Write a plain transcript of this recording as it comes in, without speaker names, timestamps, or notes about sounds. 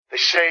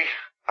say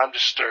I'm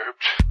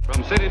disturbed.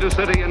 From city to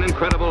city, an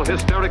incredible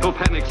hysterical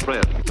panic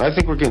spread. I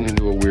think we're getting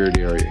into a weird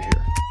area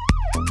here.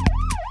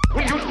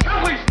 Will you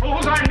tell these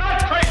fools I'm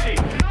not crazy?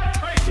 Not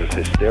crazy. This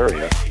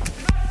hysteria.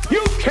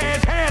 You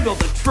can't handle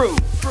the truth.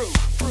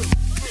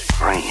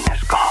 Brain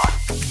is gone.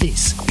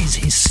 This is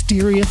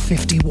Hysteria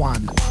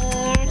 51.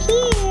 They're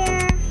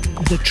here.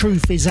 The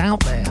truth is out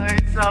there.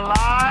 It's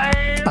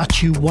alive.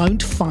 But you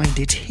won't find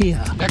it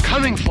here. They're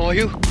coming for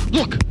you.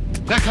 Look,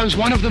 there comes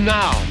one of them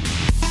now.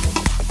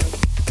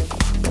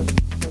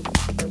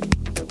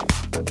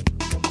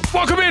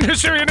 Welcome in,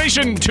 Hysteria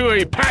Nation, to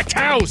a packed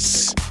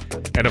house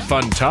and a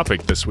fun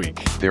topic this week.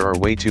 There are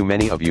way too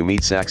many of you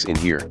meat sacks in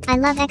here. I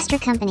love extra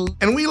company.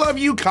 And we love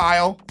you,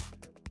 Kyle.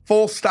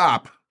 Full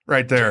stop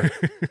right there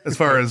as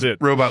far as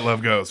robot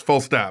love goes.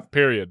 Full stop.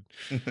 Period.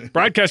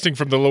 Broadcasting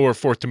from the lower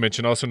fourth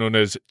dimension, also known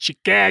as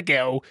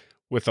Chicago,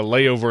 with a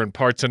layover in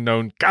parts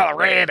unknown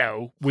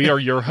Colorado. We are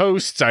your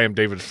hosts. I am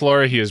David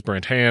Flora. He is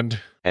Brent Hand.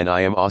 And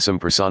I am awesome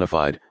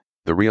personified.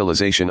 The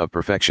realization of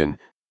perfection.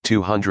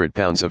 200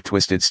 pounds of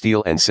twisted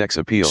steel and sex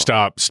appeal.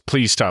 Stop.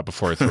 Please stop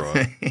before I throw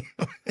up.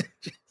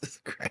 Jesus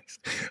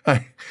Christ.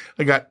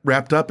 I got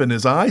wrapped up in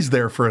his eyes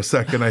there for a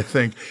second, I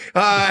think.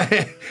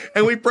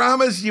 And we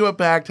promised you a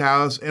packed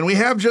house, and we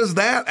have just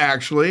that,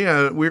 actually.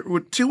 We're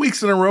 2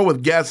 weeks in a row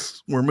with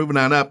guests. We're moving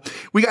on up.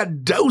 We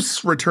got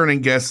Dose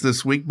returning guests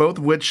this week, both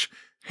of which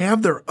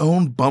have their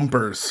own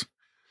bumpers.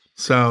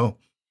 So,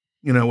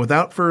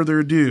 without further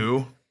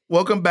ado,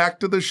 welcome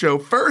back to the show.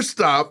 First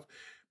up,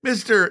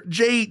 Mr.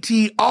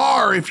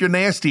 JTR, if you're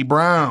nasty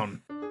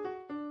brown.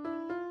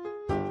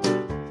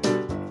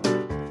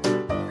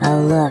 Oh,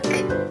 look.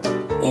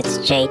 It's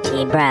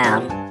JT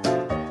Brown.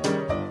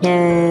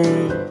 Yay.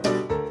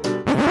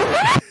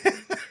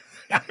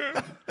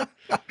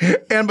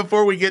 And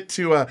before we get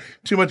to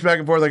too much back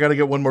and forth, I got to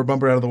get one more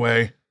bumper out of the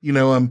way. You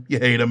know him. You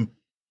hate him.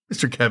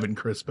 Mr. Kevin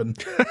Crispin.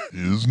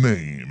 His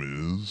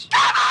name is...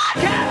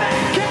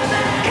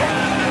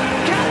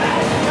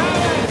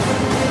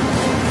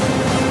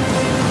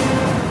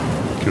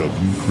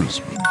 Kevin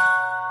Crispin.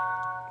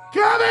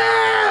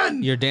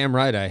 Kevin! You're damn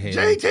right I hate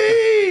JT!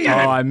 it.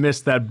 Oh, I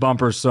missed that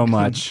bumper so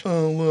much.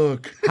 Oh,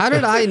 look. How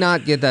did I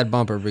not get that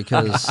bumper?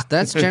 Because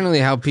that's generally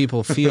how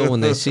people feel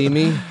when they see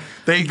me.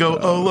 They go,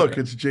 oh, look,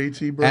 it's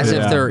JT Brown. As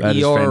if they're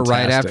Eeyore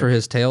right after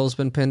his tail's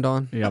been pinned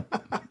on. Yep.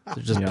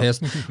 They're just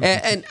pissed.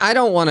 And I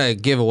don't want to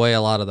give away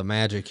a lot of the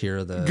magic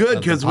here. Good,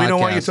 because we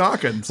don't want you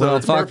talking. So well,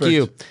 fuck perfect.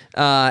 you.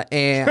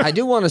 And I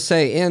do want to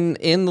say, in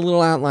the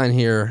little outline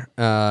here,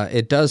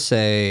 it does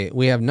say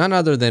we have none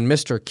other than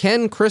Mr.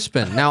 Ken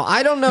Crispin. Now,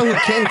 I don't know who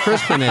Ken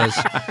Crispin is,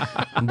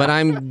 but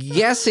I'm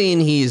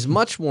guessing he's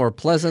much more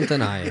pleasant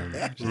than I am.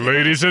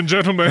 Ladies and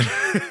gentlemen.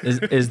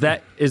 Is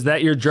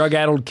that your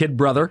drug-addled kid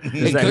brother?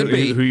 Is that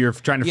who you're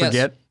trying to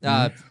forget?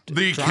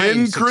 The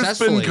Ken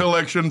Crispin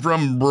collection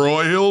from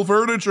Broyhill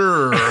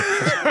Furniture.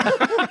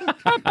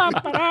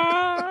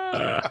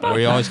 Where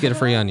you always get a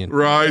free onion.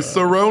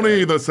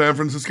 Rice-A-Roni, the San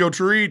Francisco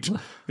treat.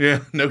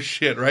 Yeah, no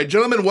shit, right?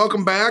 Gentlemen,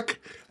 welcome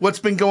back. What's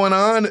been going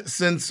on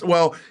since,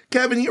 well,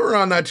 Kevin, you were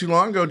on not too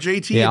long ago.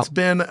 JT, It's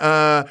been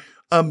a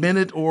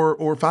minute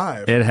or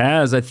five. It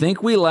has. I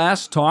think we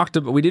last talked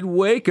about, we did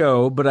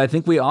Waco, but I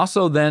think we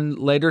also then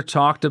later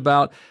talked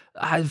about,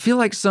 I feel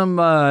like some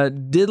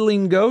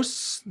diddling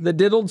ghosts that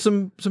diddled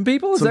some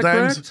people. Is that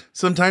correct?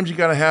 Sometimes you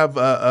got to have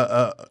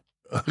a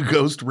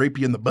ghost rape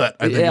you in the butt.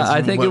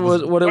 I think it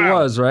was what it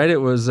was, right? It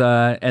was,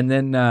 and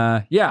then,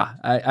 I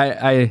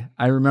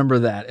remember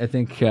that. I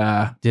think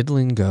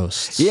diddling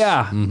ghosts.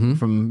 Yeah,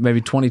 from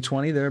maybe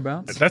 2020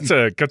 thereabouts. That's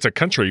a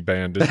country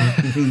band, isn't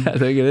it? I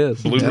think it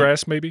is.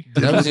 Bluegrass, maybe.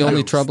 That was the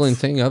only troubling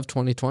thing of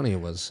 2020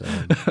 was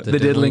the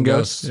diddling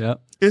ghosts. Yeah.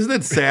 Isn't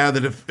it sad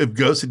that if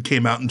Ghost had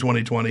came out in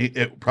 2020,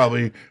 it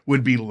probably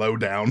would be low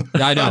down?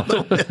 I know.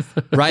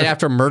 Right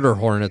after Murder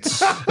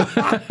Hornets.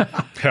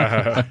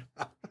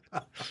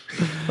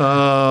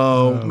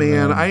 Oh,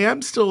 man. I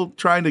am still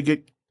trying to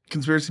get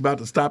Conspiracy about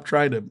to stop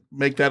trying to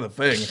make that a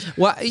thing.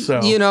 Well,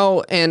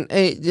 and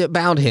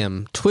about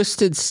him,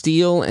 Twisted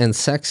Steel and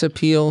Sex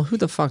Appeal, who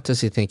the fuck does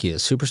he think he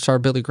is?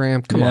 Superstar Billy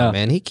Graham? Come on,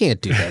 man. He can't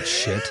do that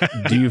shit.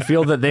 Do you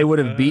feel that they would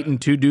have beaten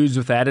two dudes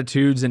with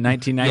attitudes in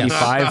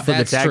 1995 for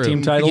the tag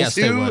team titles? Yes,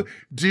 they would.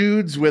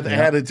 Dudes with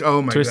attitudes.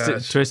 Oh, my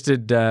gosh.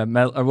 Twisted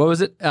Metal, or what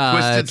was it?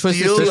 Twisted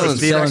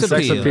Steel and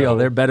Sex Appeal.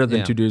 They're better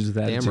than two dudes with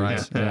attitudes. Damn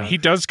right. Yeah. He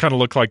does kind of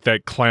look like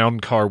that clown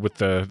car with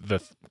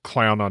the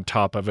clown on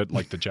top of it,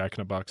 like the Jack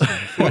in a Box.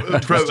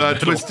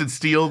 Twisted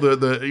Steel,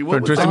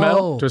 Twisted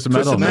Metal. Twisted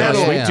Metal.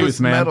 Sweet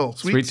Tooth, man. Metal.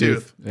 Sweet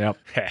Tooth. Yep.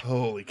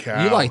 Holy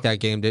cow. You liked that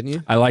game, didn't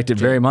you? I liked it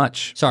very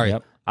much. Sorry.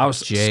 Yep. I was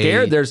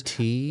scared.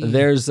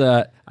 There's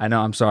I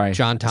know, I'm sorry.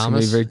 John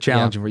Thomas. It's very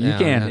challenging for you. You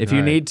can. If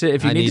you need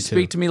to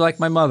speak to me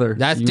like my mother,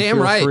 that's you damn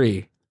feel right.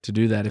 free to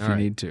do that if you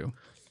need to.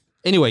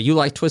 Anyway, you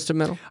like Twisted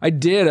Metal? I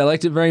did. I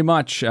liked it very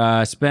much.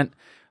 Spent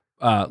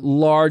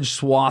large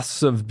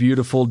swaths of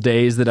beautiful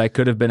days that I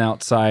could have been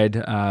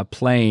outside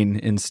playing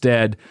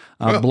instead,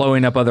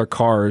 blowing up other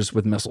cars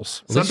with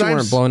missiles. At least you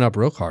weren't blowing up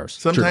real cars.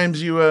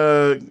 Sometimes you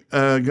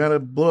gotta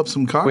blow up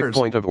some cars. Quick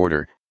point of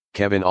order.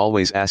 Kevin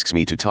always asks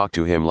me to talk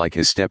to him like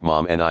his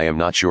stepmom, and I am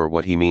not sure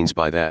what he means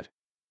by that.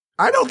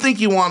 I don't think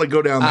you want to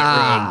go down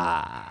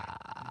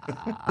that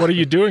road. What are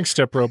you doing,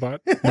 step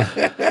robot?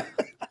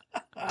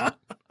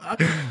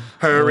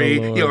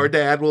 Hurry, your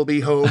dad will be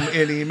home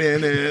any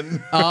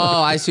minute.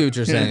 Oh, I see what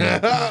you're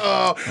saying.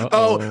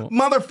 Oh,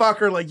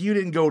 motherfucker, like you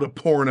didn't go to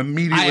porn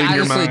immediately in I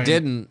your honestly mind.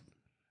 didn't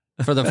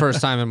for the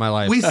first time in my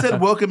life. We said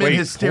welcome in Wait,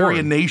 Hysteria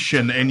porn.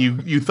 Nation, and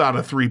you thought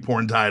of 3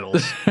 porn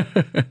titles.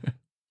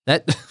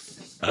 That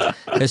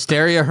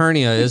Hysteria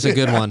Hernia is a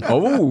good one.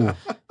 Oh,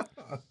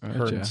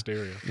 Heard in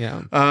stereo.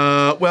 Yeah.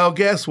 Well,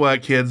 guess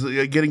what, kids?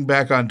 Getting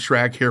back on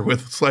track here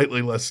with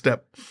slightly less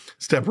step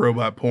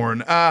robot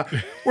porn.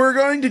 We're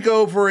going to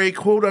go for a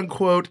quote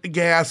unquote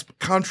gasp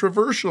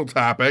controversial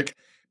topic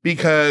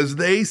because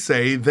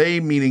they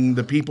meaning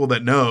the people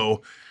that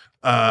know,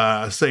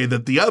 say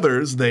that the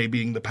others, they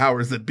being the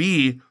powers that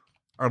be,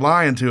 are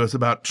lying to us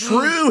about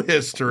true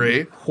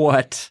history.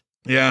 what?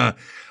 Yeah.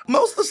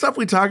 Most of the stuff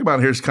we talk about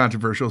here is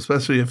controversial,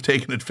 especially if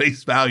taken at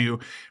face value.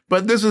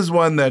 But this is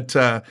one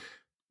that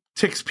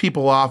ticks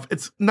people off.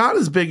 It's not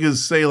as big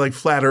as, say, like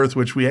Flat Earth,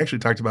 which we actually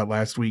talked about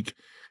last week,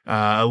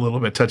 a little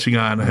bit touching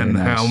on and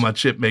how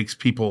much it makes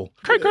people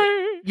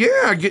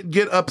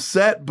get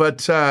upset.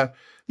 But,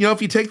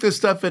 if you take this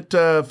stuff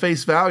at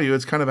face value,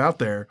 it's kind of out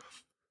there.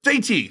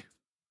 JT,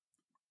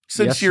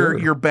 since Yes,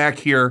 you're back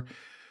here,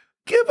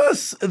 give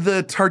us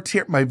the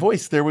Tartarian. My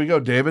voice. There we go,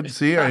 David.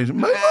 See,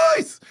 my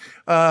voice.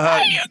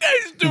 How you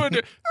guys doing?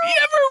 You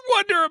ever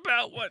wonder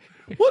about what?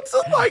 What's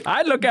it like?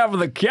 I'd look out for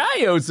the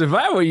coyotes if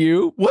I were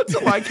you. What's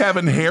it like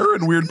having hair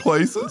in weird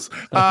places?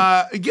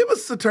 Give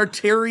us the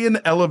Tartarian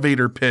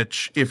elevator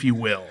pitch, if you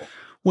will.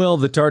 Well,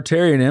 the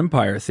Tartarian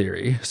Empire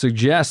theory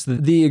suggests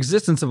that the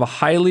existence of a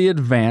highly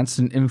advanced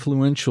and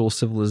influential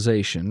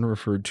civilization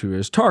referred to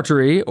as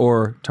Tartary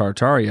or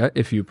Tartaria,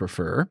 if you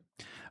prefer.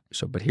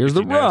 But here's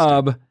the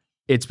rub.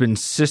 It's been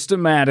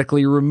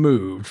systematically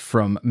removed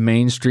from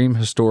mainstream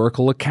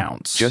historical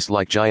accounts. Just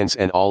like giants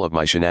and all of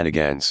my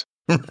shenanigans.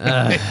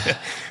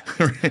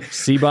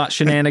 Seabot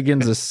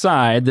shenanigans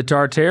aside, the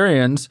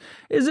Tartarians,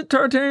 is it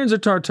Tartarians or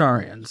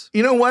Tartarians?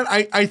 You know what?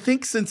 I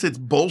think since it's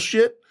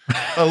bullshit,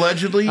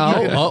 allegedly.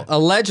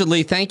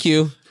 Allegedly, thank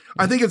you.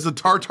 I think it's the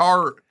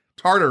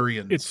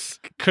Tartarians. It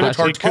could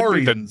be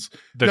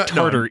the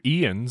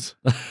Tartarians.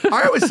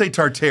 I always say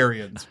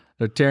Tartarians.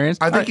 Tartarians?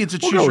 I think it's a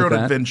choose your own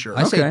adventure.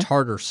 I say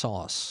tartar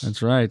sauce.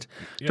 That's right.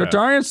 Yeah.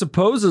 Tartarians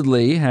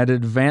supposedly had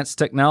advanced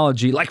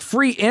technology like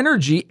free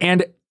energy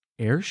and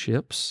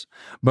airships,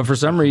 but for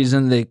some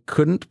reason they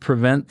couldn't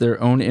prevent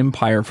their own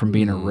empire from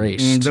being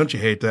erased. Don't you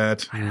hate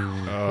that? I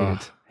know.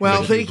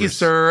 Well, thank you,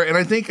 sir. And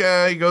I think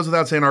it goes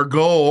without saying our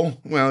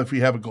goal, well, if we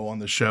have a goal on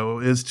the show,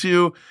 is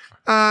to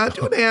do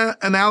an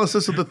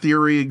analysis of the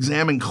theory,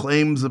 examine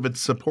claims of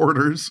its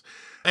supporters,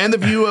 and the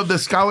view of the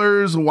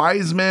scholars,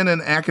 wise men,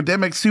 and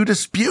academics who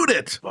dispute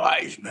it.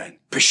 Wise men,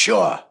 for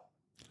sure.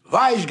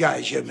 Wise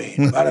guys, you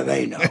mean. What do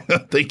they know?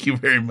 Thank you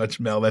very much,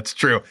 Mel. That's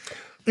true.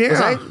 Yeah. Was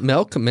that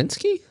Mel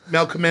Kaminsky?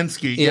 Mel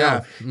Kaminsky, yeah.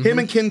 Mm-hmm. Him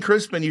and Ken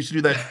Crispin used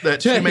to do that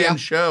two-man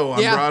show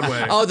on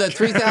Broadway. Oh, the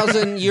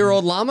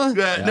 3,000-year-old llama?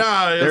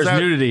 There's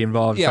nudity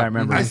involved, if I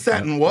remember. I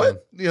sat in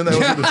what?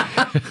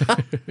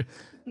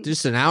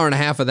 Just an hour and a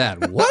half of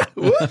that. What?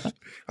 What?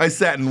 I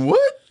sat in what?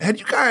 Had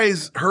you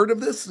guys heard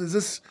of this? Is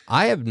this?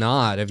 I have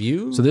not. Have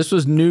you? So this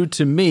was new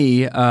to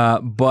me,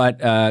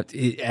 but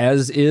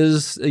as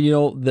is, this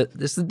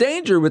is the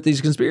danger with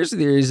these conspiracy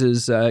theories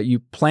is you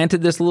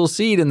planted this little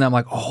seed, and I'm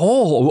like,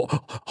 rabbit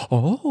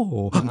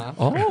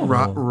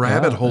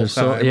hole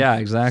time. Yeah,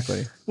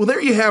 exactly. Well,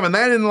 there you have it.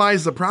 Therein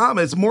lies the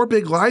problem. It's more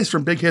big lies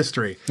from big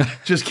history.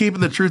 Just keeping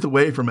the truth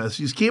away from us.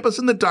 Just keep us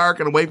in the dark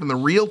and away from the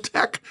real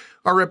tech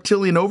our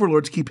reptilian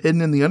overlords keep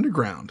hidden in the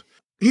underground.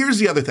 Here's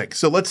the other thing.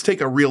 So let's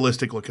take a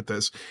realistic look at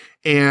this.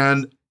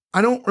 And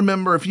I don't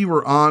remember if you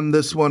were on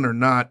this one or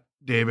not,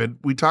 David.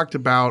 We talked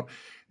about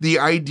the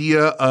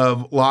idea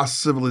of lost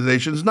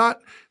civilizations,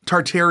 not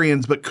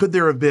Tartarians, but could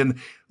there have been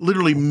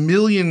literally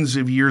millions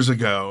of years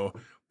ago,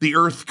 the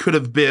Earth could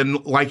have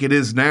been like it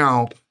is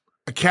now,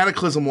 a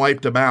cataclysm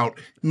wiped them out,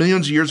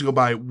 millions of years go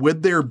by.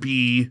 Would there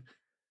be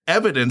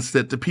evidence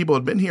that the people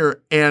had been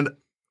here? And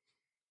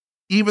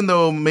even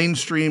though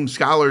mainstream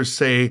scholars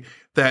say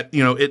that,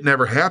 it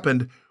never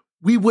happened,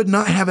 we would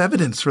not have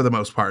evidence for the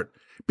most part,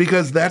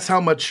 because that's how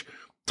much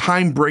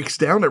time breaks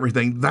down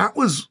everything. That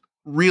was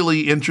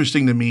really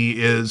interesting to me,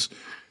 is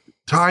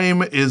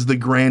time is the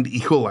grand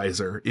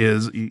equalizer,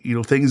 is,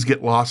 things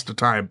get lost to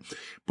time.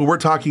 But we're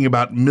talking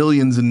about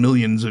millions and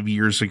millions of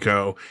years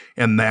ago,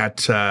 and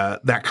that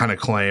kind of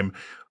claim.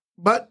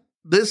 But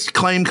this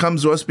claim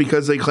comes to us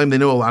because they claim they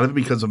know a lot of it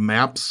because of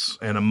maps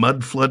and a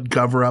mud flood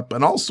cover-up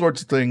and all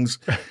sorts of things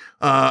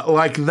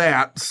like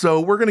that.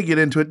 So we're going to get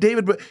into it.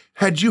 David, but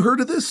had you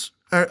heard of this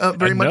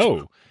very much?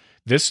 No.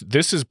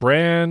 This is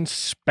brand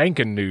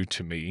spanking new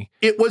to me.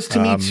 It was to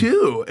me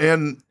too.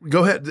 And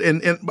go ahead.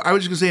 And I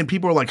was just going to say, and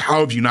people were like,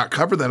 how have you not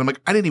covered that? I'm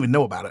like, I didn't even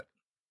know about it.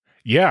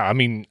 Yeah, I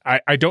mean,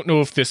 I don't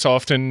know if this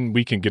often,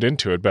 we can get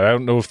into it, but I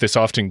don't know if this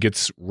often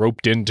gets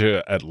roped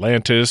into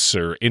Atlantis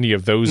or any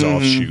of those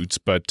offshoots,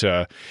 but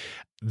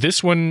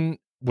this one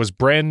was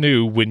brand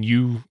new when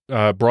you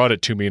brought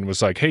it to me and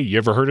was like, hey, you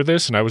ever heard of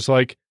this? And I was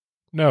like,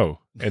 no.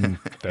 And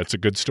that's a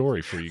good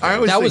story for you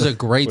guys. That was a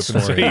great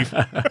story.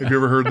 Have you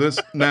ever heard this?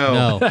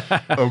 No. No.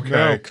 Okay.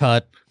 No,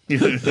 cut.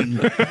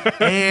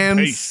 And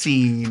Paste.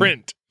 scene.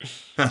 Print.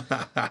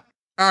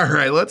 All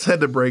right, let's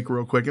head to break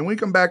real quick. And we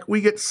come back,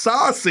 we get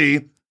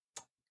saucy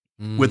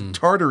with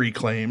Tartary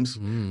claims.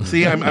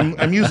 See,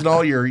 I'm using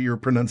all your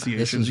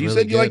pronunciations. You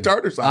really said you like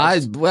tartar sauce. I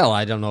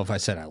don't know if I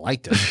said I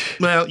liked it.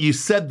 Well, you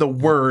said the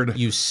word.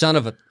 You son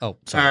of a... Oh,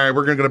 sorry. All right,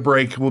 we're going to go to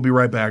break. We'll be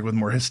right back with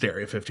more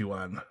Hysteria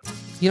 51.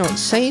 You know,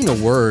 saying a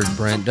word,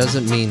 Brent,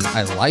 doesn't mean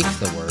I like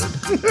the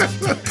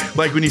word.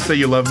 Like when you say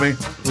you love me?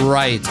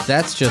 Right.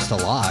 That's just a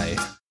lie.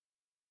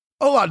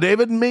 Hola,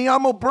 David. Me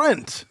llamo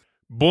Brent.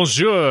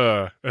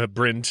 Bonjour,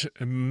 Brent.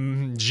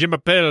 Je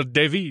m'appelle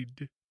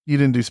David. You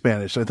didn't do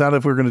Spanish. I thought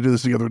if we were going to do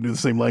this together, we'd do the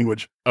same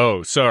language.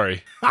 Oh,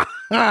 sorry.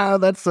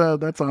 That's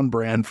on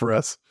brand for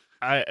us.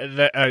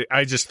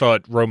 I just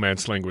thought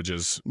romance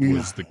languages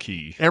was the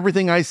key.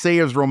 Everything I say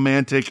is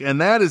romantic,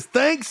 and that is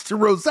thanks to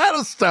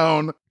Rosetta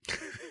Stone.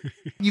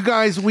 You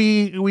guys,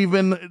 we've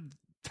been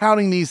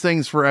touting these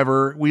things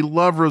forever. We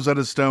love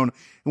Rosetta Stone,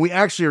 and we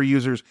actually are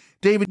users.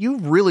 David,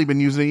 you've really been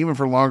using it even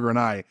for longer than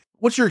I.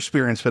 What's your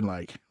experience been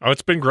like? Oh,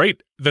 it's been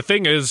great. The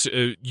thing is,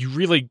 you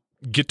really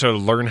get to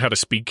learn how to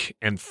speak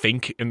and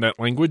think in that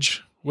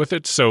language with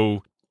it.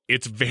 So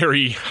it's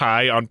very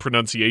high on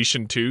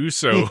pronunciation too.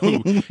 So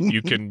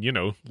you can,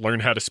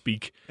 learn how to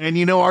speak.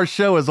 And our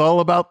show is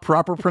all about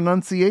proper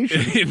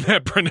pronunciation. In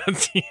that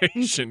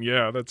pronunciation.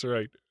 Yeah, that's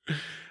right.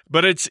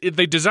 But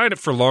they design it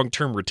for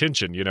long-term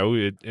retention,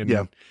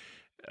 Yeah.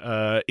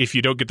 If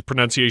you don't get the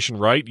pronunciation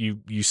right,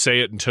 you say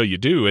it until you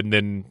do, and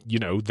then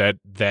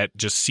that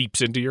just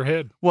seeps into your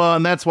head. Well,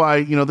 and that's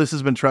why this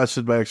has been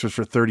trusted by experts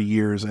for 30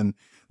 years, and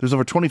there's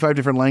over 25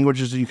 different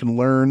languages that you can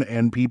learn,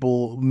 and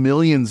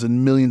millions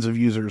and millions of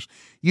users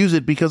use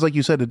it because, like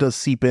you said, it does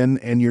seep in,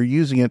 and you're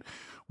using it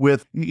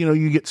with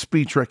you get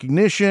speech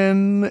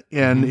recognition,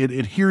 and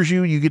it hears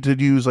you. You get to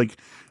use like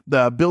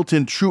the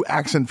built-in true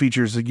accent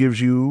features that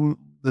gives you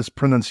this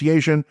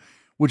pronunciation,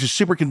 which is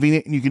super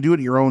convenient, and you can do it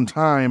at your own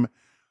time.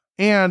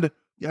 And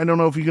I don't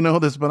know if you can know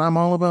this, but I'm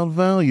all about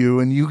value,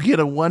 and you get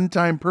a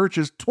one-time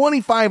purchase,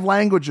 25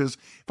 languages.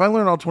 If I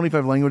learned all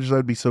 25 languages,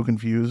 I'd be so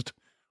confused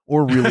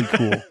or really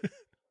cool. I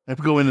have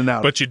to go in and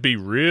out. But you'd be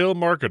real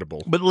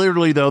marketable. But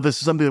literally, though, this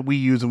is something that we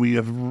use,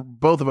 and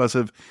both of us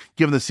have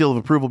given the seal of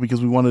approval because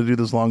we want to do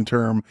this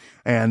long-term,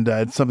 and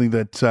it's something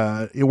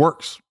that it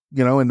works.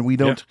 And we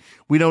don't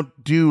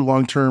do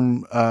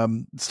long-term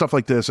stuff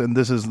like this. And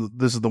this is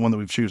the one that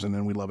we've chosen,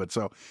 and we love it.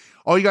 So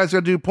all you guys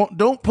got to do,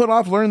 don't put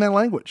off learning that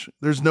language.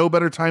 There's no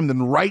better time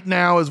than right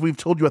now, as we've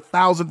told you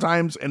 1,000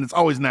 times, and it's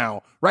always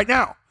now. Right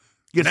now.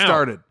 Get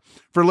started.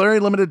 For a very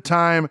limited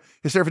time,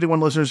 Hysteria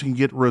 51 listeners can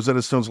get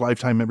Rosetta Stone's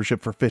lifetime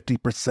membership for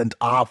 50%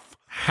 off.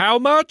 How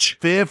much?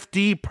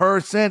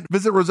 50%.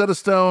 Visit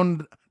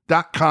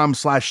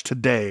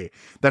rosettastone.com/today.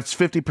 That's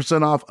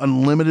 50% off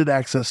unlimited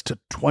access to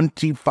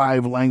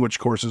 25 language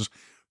courses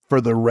for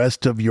the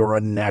rest of your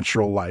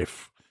unnatural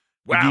life.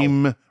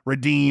 Wow.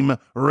 Redeem.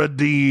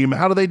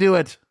 How do they do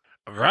it?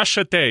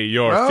 Rashate,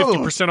 you're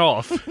 50%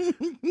 off.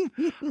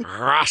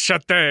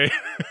 Rashate.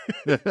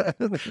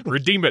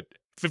 Redeem it.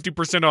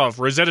 50% off.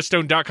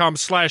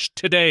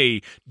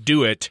 rosettastone.com/today.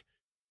 Do it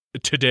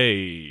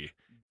today.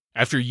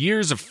 After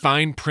years of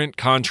fine print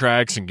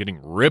contracts and getting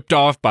ripped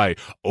off by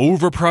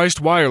overpriced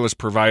wireless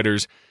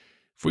providers,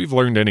 if we've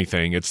learned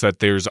anything, it's that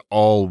there's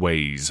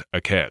always a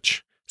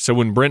catch. So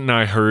when Brent and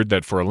I heard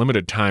that for a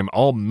limited time,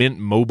 all Mint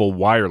Mobile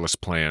wireless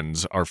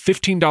plans are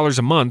 $15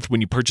 a month when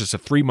you purchase a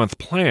 3-month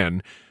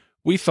plan,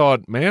 we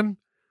thought, man,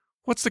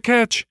 what's the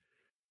catch?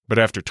 But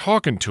after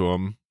talking to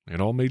them, it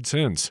all made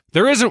sense.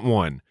 There isn't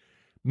one.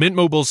 Mint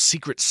Mobile's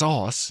secret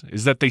sauce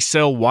is that they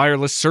sell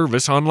wireless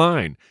service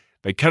online.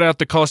 They cut out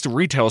the cost of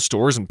retail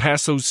stores and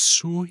pass those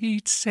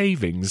sweet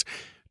savings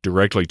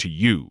directly to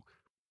you.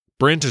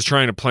 Brent is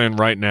trying a plan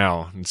right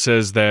now and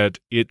says that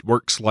it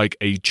works like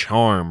a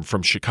charm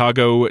from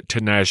Chicago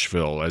to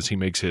Nashville as he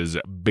makes his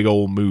big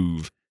ol'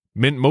 move.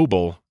 Mint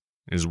Mobile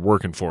is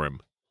working for him.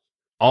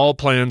 All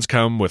plans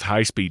come with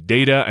high-speed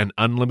data and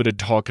unlimited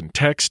talk and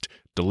text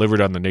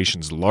delivered on the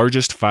nation's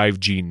largest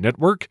 5G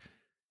network,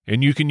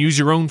 and you can use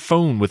your own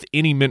phone with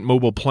any Mint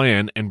Mobile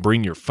plan and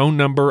bring your phone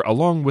number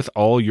along with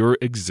all your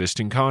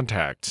existing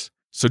contacts.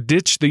 So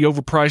ditch the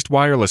overpriced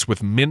wireless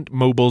with Mint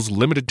Mobile's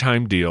limited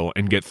time deal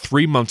and get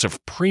 3 months of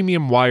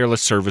premium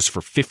wireless service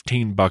for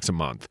 $15 a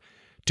month.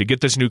 To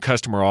get this new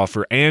customer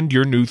offer and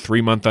your new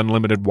 3-month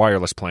unlimited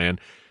wireless plan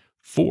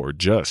for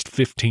just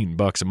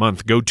 $15 a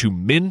month, go to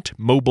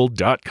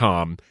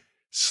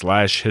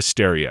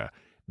mintmobile.com/hysteria.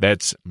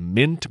 That's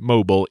Mint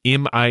Mobile,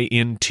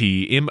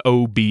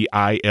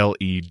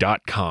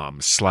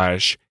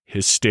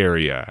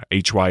 mintmobile.com/hysteria,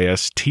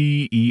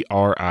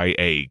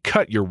 HYSTERIA.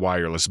 Cut your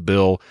wireless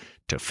bill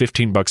to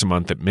 $15 a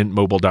month at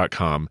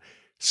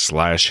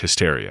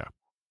mintmobile.com/hysteria.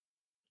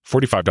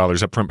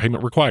 $45 upfront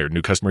payment required.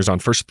 New customers on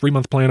first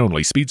 3-month plan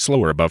only. Speed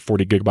slower above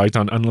 40 gigabytes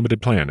on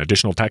unlimited plan.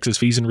 Additional taxes,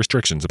 fees, and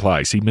restrictions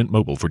apply. See Mint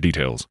Mobile for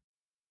details.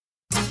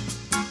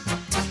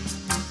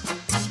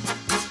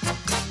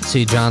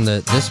 See, John,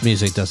 this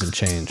music doesn't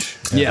change.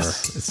 Ever.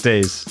 Yes, it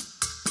stays.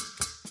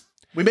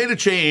 We made a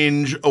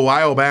change a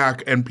while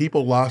back, and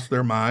people lost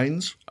their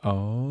minds.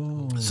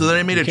 Oh. So then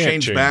I made a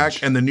change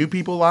back, and the new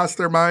people lost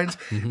their minds.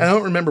 I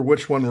don't remember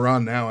which one we're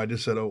on now. I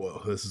just said, oh,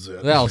 well, this is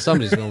it. Well,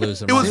 somebody's going to lose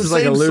their It was mind. the It's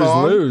like a same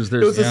song. lose-lose.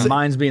 There's It was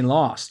minds being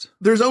lost.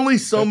 There's only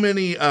so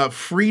many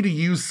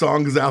free-to-use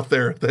songs out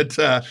there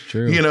that,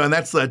 True. and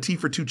that's T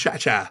for Two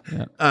Cha-Cha.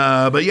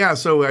 Yeah. But yeah,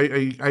 so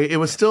it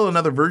was still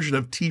another version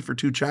of T for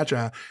Two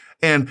Cha-Cha.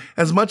 And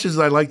as much as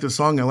I like the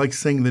song, I like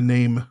saying the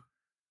name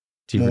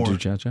T for more. Two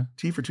Cha-Cha?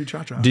 T for Two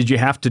Cha-Cha. Did you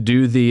have to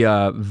do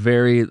the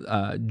very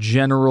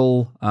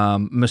general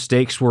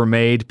mistakes were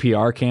made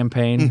PR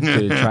campaign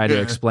to try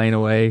to explain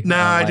away?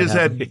 Nah, I just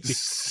happened? had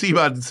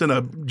Seabot send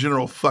a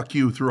general fuck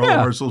you through all of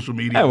our social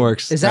media. That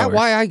works. Is that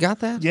why I got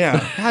that?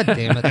 Yeah. God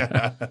damn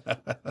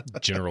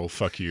it. General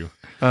fuck you.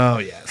 Oh,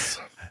 yes.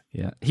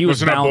 Yeah, he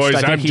was Listen up, bounced. boys, I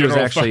think I'm he was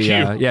General actually,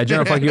 Fuck You.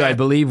 General Fuck You, I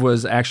believe,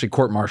 was actually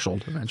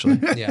court-martialed eventually.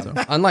 Yeah.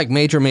 Unlike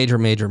Major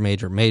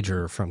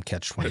from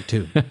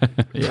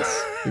Catch-22.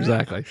 Yes,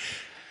 exactly.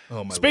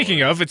 Oh, my Speaking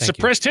Lord. of, it's Thank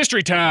suppressed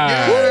history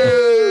time.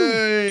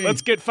 Yay!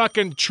 Let's get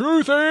fucking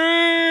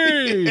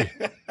truthy.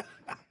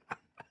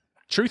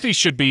 Truthy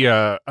should be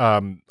our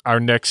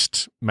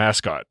next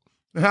mascot.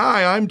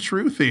 Hi, I'm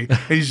Truthy.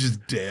 He's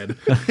just dead.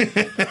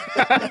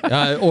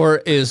 Or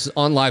is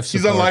on life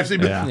support. He's on life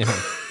support. Yeah.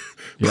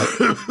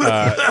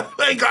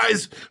 Hey,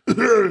 guys.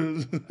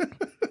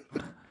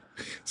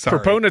 Sorry.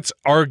 Proponents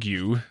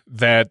argue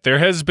that there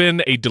has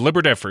been a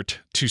deliberate effort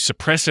to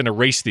suppress and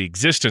erase the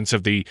existence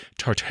of the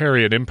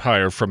Tartarian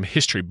Empire from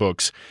history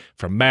books,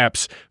 from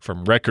maps,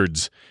 from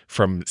records,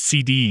 from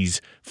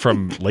CDs,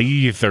 from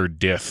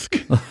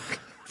Laserdisc,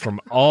 from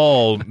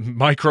all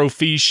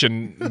microfiche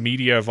and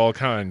media of all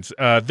kinds.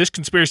 This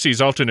conspiracy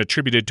is often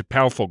attributed to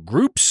powerful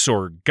groups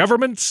or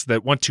governments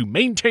that want to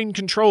maintain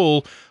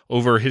control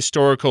over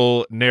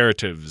historical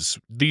narratives.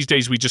 These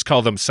days, we just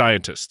call them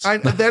scientists.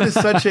 That is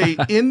such a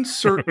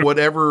insert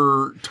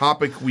whatever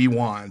topic we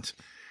want.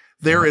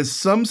 There is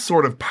some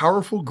sort of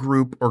powerful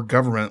group or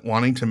government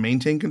wanting to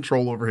maintain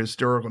control over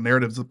historical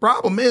narratives. The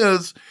problem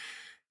is,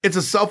 it's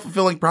a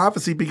self-fulfilling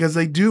prophecy because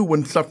they do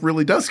when stuff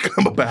really does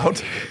come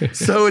about.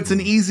 So it's an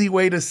easy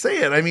way to say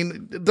it. I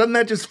mean, doesn't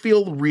that just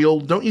feel real?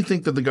 Don't you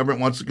think that the government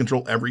wants to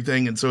control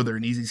everything and so they're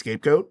an easy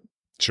scapegoat?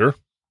 Sure.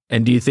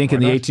 And do you think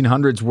in the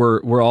 1800s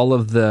were all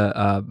of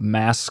the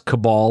mass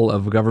cabal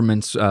of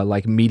governments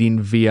like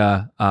meeting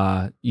via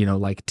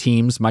like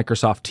Teams,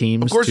 Microsoft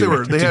Teams? Of course they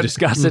were. They to had,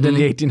 discuss it in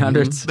the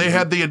 1800s. They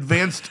had the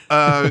advanced,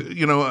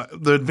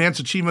 the advanced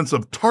achievements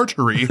of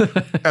Tartary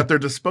at their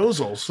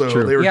disposal. So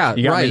True. they were. Yeah,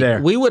 You got me right.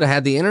 there. We would have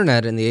had the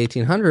internet in the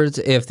 1800s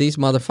if these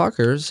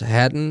motherfuckers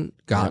hadn't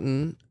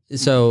gotten.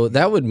 So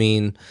that would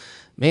mean,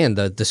 man,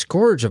 the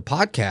scourge of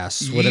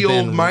podcasts would Ye have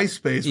old been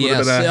MySpace would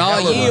Yes, have been a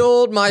hell of ye a-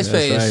 old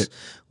MySpace That's right.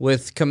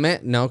 with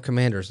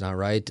Commander's not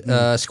right.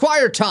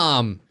 Squire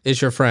Tom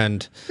is your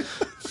friend.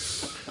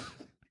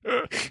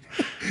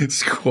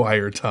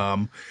 Squire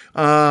Tom.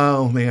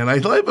 Oh man, I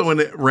love it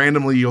when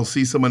randomly you'll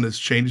see someone has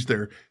changed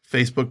their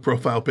Facebook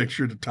profile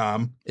picture to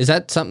Tom. Is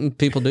that something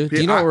people do?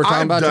 Do you know what we're talking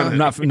I've about, done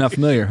John? it. Not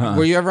familiar, huh?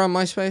 Were you ever on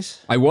MySpace?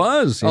 I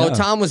was. Oh, yeah.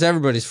 Tom was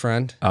everybody's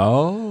friend.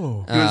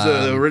 Oh. He was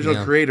the original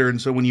yeah. creator, and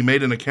so when you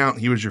made an account,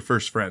 he was your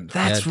first friend.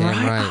 That's Yeah,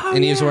 damn right. Oh,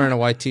 and he was yeah. wearing a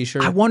white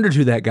T-shirt. I wondered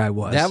who that guy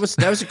was. That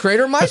was the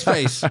creator of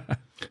MySpace.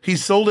 He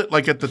sold it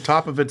like at the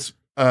top of its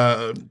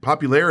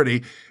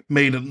popularity,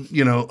 made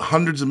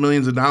hundreds of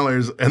millions of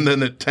dollars, and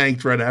then it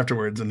tanked right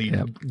afterwards, and he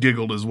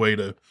giggled his way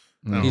to.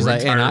 He's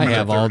like, and I retirement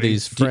have at all 30.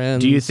 these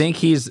friends. Do you think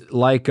he's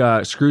like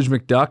Scrooge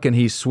McDuck and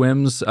he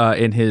swims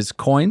in his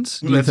coins?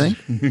 Do you think?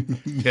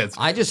 Yes.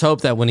 I just hope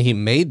that when he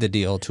made the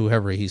deal to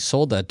whoever he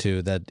sold that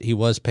to, that he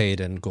was paid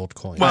in gold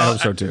coins. I hope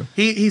so too.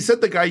 He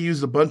said the guy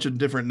used a bunch of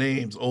different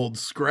names: Old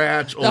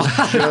Scratch, Old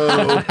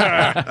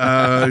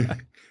Joe,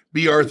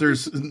 B.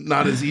 Arthur's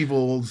not as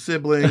evil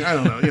sibling. I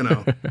don't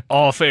know.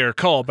 All fair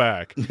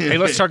callback. Hey,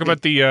 let's talk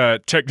about the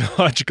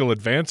technological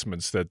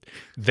advancements that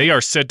they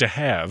are said to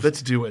have.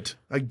 Let's do it.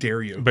 I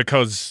dare you.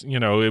 Because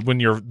when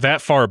you're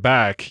that far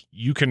back,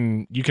 you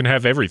can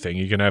have everything.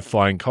 You can have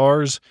flying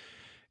cars.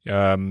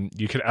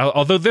 You can.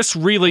 Although this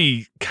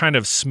really kind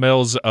of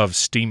smells of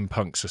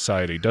steampunk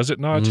society, does it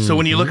not? So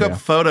when you look up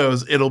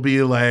photos, it'll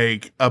be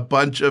like a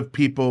bunch of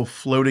people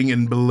floating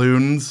in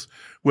balloons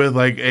with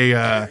like a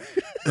a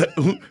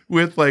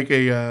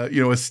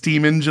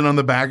steam engine on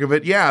the back of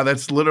it. Yeah,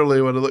 that's literally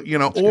what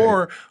it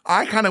or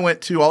I kind of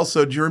went to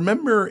also, do you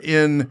remember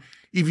if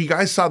you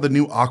guys saw the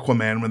new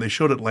Aquaman when they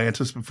showed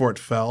Atlantis before it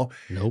fell?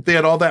 Nope. They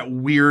had all that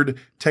weird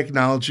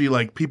technology,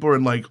 like people are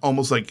in like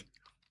almost like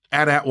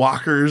AT-AT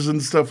walkers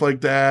and stuff like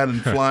that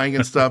and flying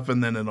and stuff,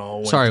 and then it all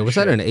went Sorry, to was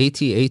shit. that an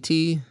AT-AT?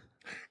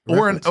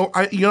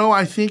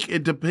 I think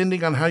it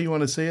depending on how you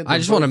want to say it. I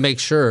just want to make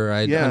sure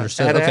I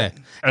understood. Okay.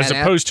 As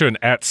opposed to an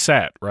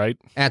ATSAT, right?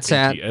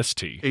 ATSAT.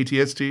 ATST.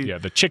 ATST. Yeah,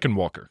 the chicken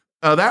walker.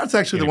 That's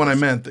actually the one I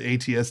meant, the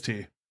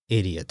ATST.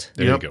 Idiot.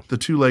 There you go. The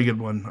two-legged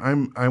one.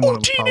 I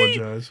want to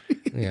apologize.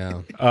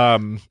 Yeah.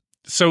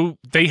 So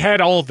they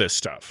had all this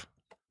stuff.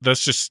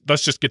 Let's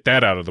just get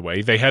that out of the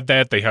way. They had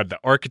that. They had the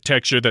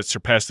architecture that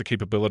surpassed the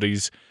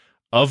capabilities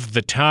of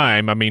the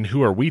time. I mean,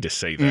 who are we to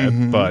say that?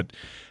 Mm-hmm. But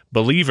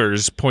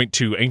believers point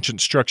to ancient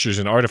structures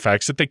and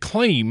artifacts that they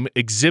claim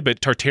exhibit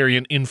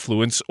Tartarian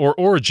influence or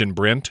origin.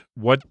 Brent,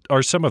 what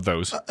are some of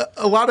those?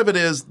 A lot of it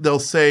is they'll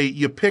say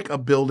you pick a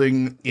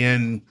building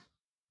in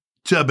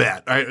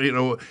Tibet, right?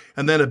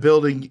 And then a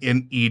building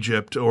in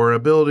Egypt or a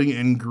building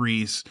in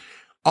Greece,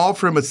 all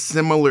from a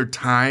similar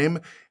time.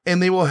 And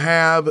they will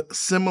have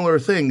similar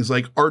things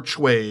like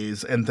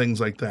archways and things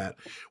like that.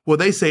 Well,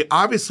 they say,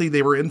 obviously,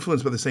 they were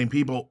influenced by the same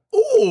people.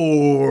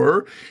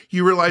 Or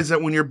you realize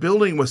that when you're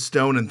building with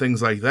stone and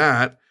things like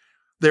that,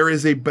 there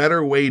is a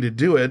better way to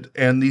do it.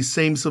 And these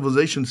same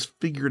civilizations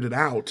figured it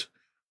out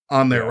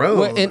on their own.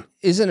 Well, and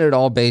isn't it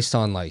all based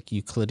on like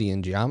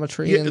Euclidean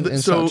geometry and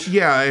such?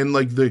 Yeah, and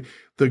like the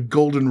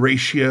golden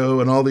ratio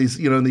and all these,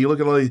 and you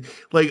look at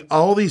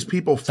all these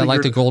people. Is that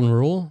like the golden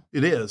rule?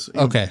 It is.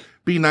 Okay.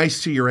 Be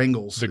nice to your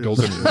angles. The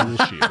golden rule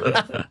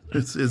shield.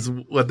 is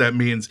what that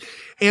means.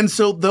 And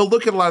so they'll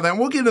look at a lot of that. And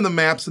we'll get into the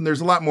maps, and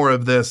there's a lot more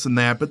of this and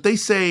that. But they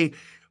say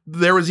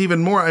there was even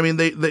more. I mean,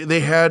 they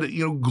had,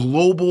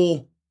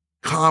 global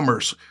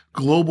commerce,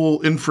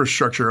 global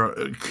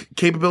infrastructure,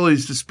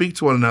 capabilities to speak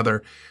to one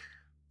another.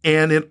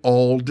 And it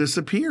all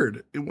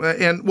disappeared.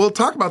 And we'll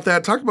talk about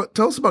that.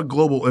 Tell us about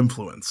global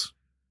influence.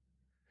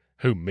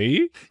 Who,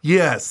 me?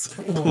 Yes,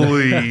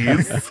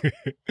 please.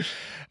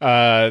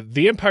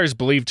 The empire is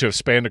believed to have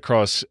spanned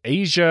across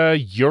Asia,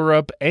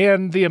 Europe,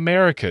 and the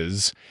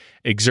Americas,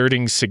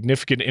 exerting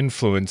significant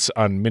influence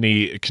on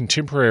many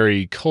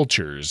contemporary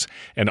cultures,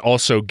 and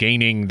also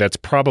gaining, that's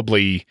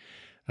probably,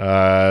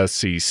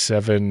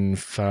 7,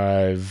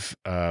 5,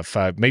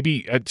 5,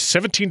 maybe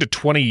 17 to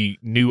 20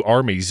 new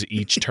armies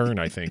each turn,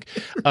 I think.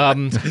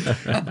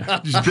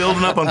 Just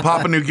building up on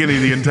Papua New Guinea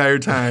the entire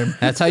time.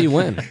 That's how you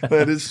win.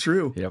 That is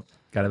true. Yep.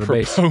 Got to have a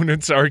base.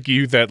 Proponents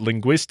argue that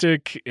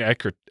linguistic,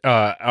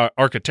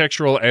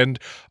 architectural, and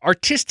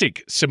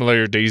artistic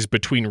similarities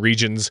between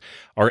regions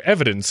are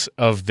evidence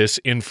of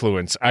this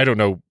influence. I don't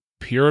know,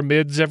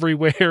 pyramids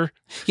everywhere?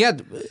 Yeah.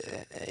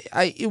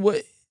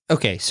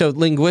 Okay, so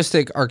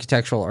linguistic,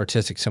 architectural,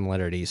 artistic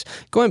similarities.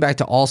 Going back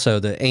to also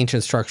the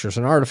ancient structures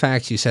and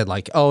artifacts, you said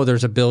like, oh,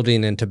 there's a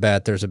building in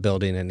Tibet, there's a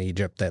building in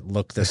Egypt that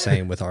look the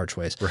same with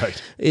archways. Right.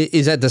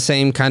 Is that the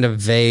same kind of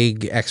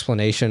vague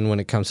explanation when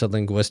it comes to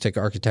linguistic,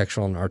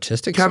 architectural, and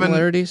artistic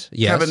similarities?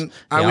 Yes. Kevin,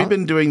 we've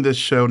been doing this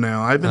show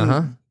now. I've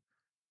been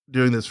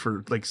doing this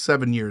for like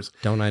 7 years.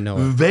 Don't I know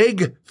it?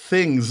 Vague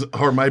things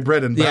are my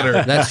bread and butter.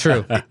 Yeah, that's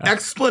true.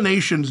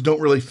 Explanations don't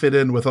really fit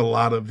in with a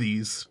lot of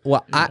these.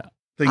 Well,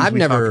 I've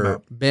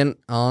never been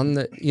on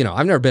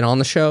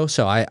the show,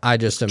 so I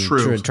just am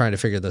trying to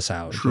figure this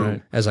out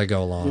as I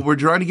go along. Well, we're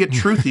trying to get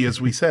truthy, as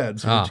we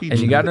said. So and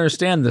you got to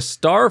understand the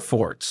star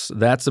forts.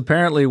 That's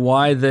apparently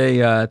why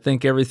they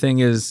think everything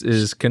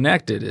is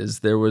connected. Is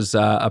there was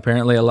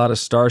apparently a lot of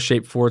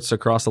star-shaped forts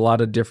across a lot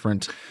of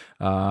different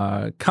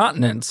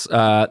continents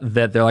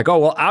that they're like, oh,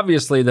 well,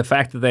 obviously the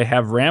fact that they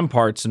have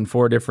ramparts in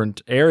 4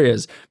 different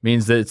areas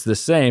means that it's the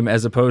same,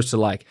 as opposed to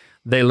like,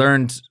 they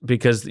learned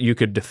because you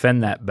could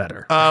defend that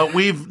better.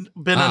 We've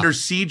been under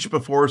siege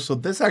before, so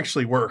this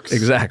actually works.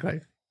 Exactly.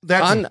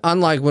 That's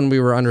unlike when we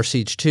were under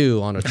siege 2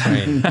 on a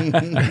train.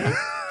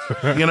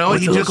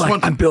 He just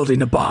wants. I'm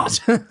building a bomb.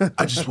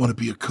 I just want to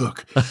be a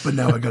cook, but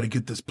now I got to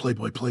get this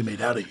Playboy Playmate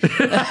out of here.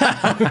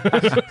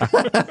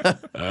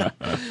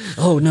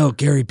 Oh no,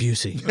 Gary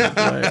Busey.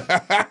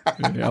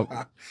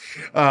 Yep.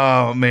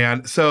 Oh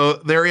man! So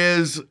there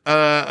is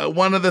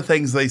one of the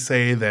things they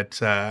say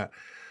that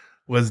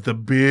was the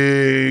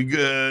big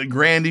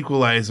grand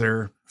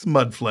equalizer. It's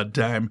mud flood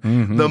time.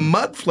 Mm-hmm. The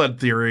mud flood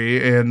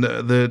theory and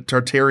the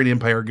Tartarian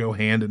Empire go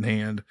hand in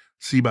hand.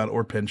 See about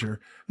Orpincher.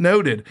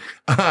 Noted.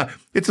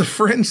 It's a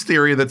fringe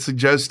theory that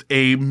suggests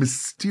a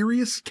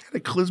mysterious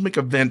cataclysmic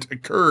event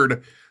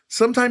occurred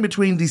sometime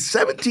between the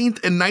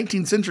 17th and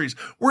 19th centuries.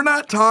 We're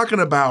not talking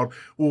about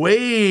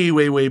way,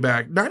 way, way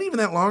back. Not even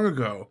that long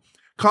ago.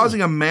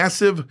 Causing a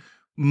massive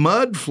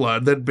mud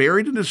flood that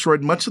buried and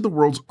destroyed much of the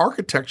world's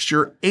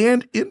architecture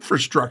and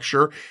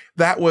infrastructure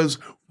that was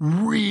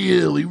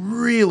really,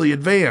 really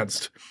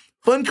advanced.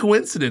 Fun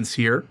coincidence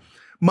here.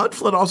 Mud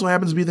flood also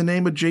happens to be the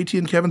name of JT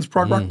and Kevin's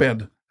prog rock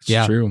band.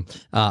 It's true.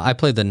 I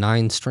played the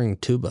 9-string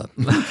tuba.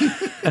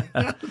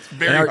 It's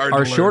very hard to our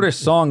learn.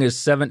 shortest song is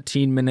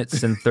 17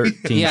 minutes and 13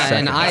 seconds. Yeah,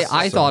 and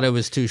I thought it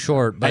was too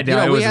short, but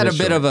I know, we had a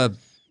bit of a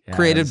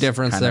creative it's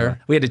difference kind of there.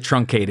 we had to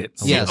truncate it.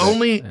 Yes.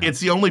 It's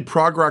the only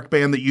prog rock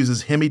band that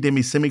uses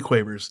hemi-demi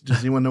semiquavers.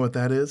 Does anyone know what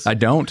that is? I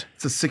don't.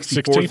 It's a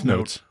 64th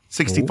note.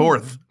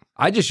 64th.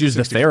 I just use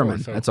the 64,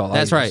 theremin. so- That's all.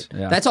 That's I right. use.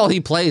 Yeah. That's all he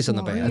plays in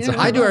the band.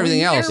 I do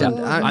everything else. Yeah.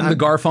 I'm the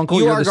Garfunkel.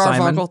 You You're are the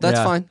Simon. Garfunkel. That's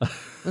Yeah. fine.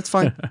 That's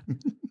fine.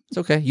 It's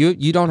okay.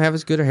 You don't have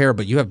as good a hair,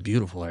 but you have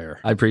beautiful hair.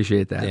 I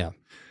appreciate that. Yeah.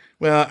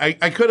 Well,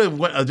 I could have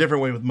went a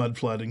different way with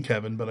Mudflood and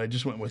Kevin, but I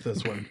just went with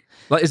this one.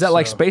 Is that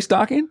like space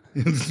docking?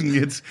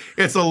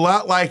 It's a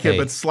lot like it,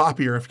 but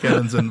sloppier if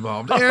Kevin's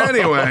involved.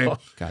 Anyway.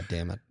 God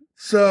damn it.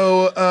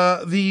 So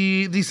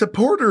the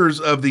supporters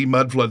of the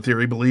Mudflood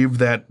theory believe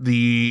that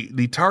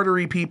the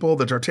Tartary people,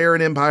 the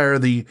Tartarian Empire,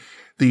 the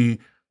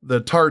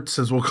Tarts,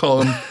 as we'll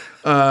call them,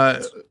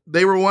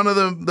 they were one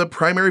of the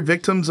primary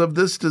victims of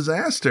this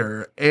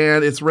disaster,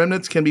 and its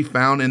remnants can be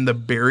found in the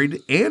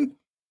buried and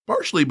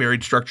partially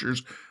buried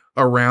structures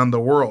around the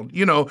world.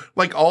 You know,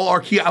 like all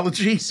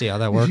archaeology. See how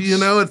that works? You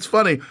know, it's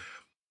funny.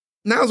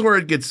 Now's where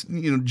it gets,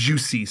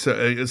 juicy,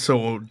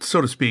 so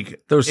to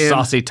speak. Those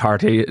saucy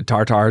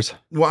tartars.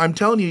 Well, I'm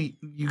telling you,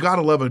 you got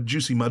to love a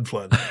juicy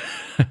mudflood.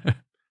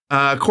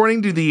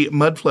 According to the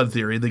mudflood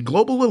theory, the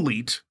global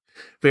elite,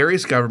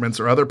 various governments,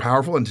 or other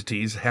powerful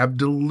entities have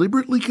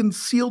deliberately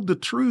concealed the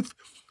truth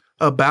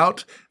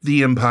about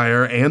the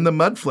empire and the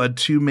mudflood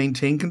to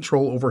maintain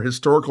control over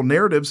historical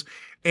narratives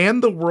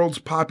and the world's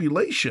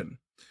population,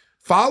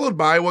 followed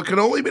by what can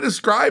only be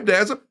described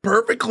as a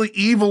perfectly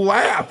evil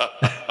laugh.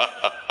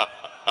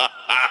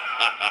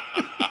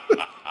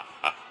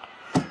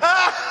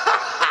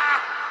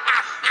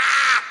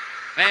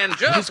 And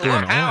just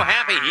look how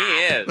happy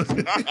he is.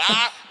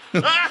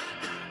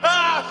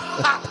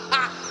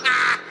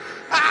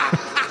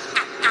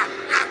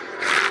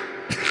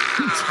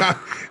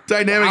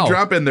 Dynamic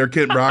drop in there,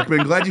 Kent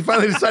Brockman. Glad you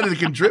finally decided to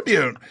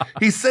contribute.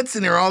 He sits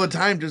in here all the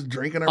time just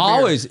drinking our beer.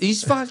 Always.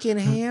 He's fucking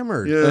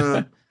hammered.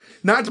 Yeah.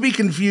 Not to be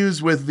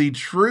confused with the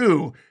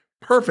true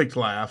perfect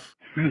laugh.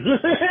 JT,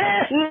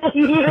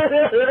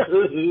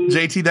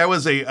 that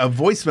was a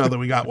voicemail that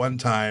we got one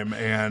time,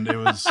 and it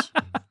was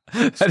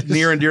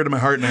near and dear to my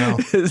heart now.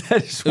 Was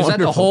that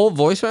the whole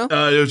voicemail?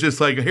 It was just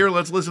like, here,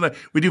 let's listen to.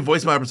 We do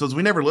voicemail episodes.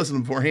 We never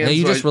listened beforehand. Yeah,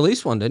 you so just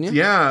released one, didn't you?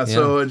 Yeah,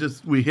 so it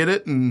just we hit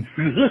it and.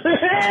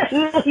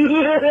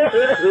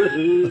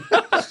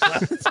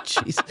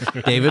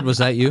 Jeez. David, was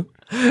that you?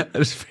 That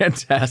was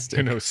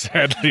fantastic. No,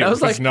 sadly, that it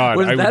was was not.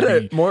 Was I that would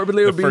a be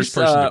morbidly the obese first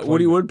person to claim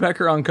Woody it.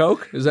 Woodpecker on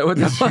coke? Is that what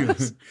that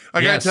was?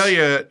 I gotta tell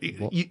you,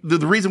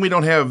 the reason we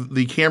don't have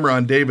the camera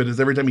on David is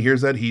every time he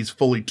hears that, he's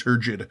fully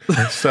turgid.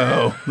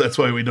 So that's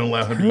why we don't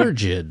allow him to be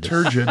Turgid.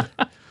 turgid.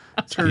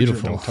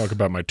 Beautiful. Don't talk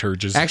about my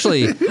turges.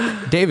 Actually,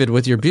 David,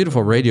 with your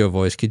beautiful radio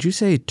voice, could you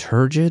say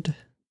turgid?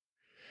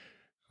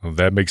 Well,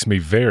 that makes me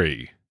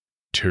very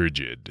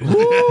turgid.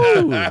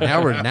 Ooh,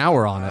 now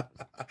we're on it.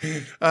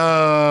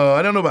 Oh,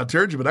 I don't know about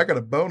turgid, but I got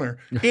a boner.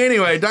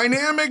 Anyway,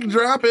 dynamic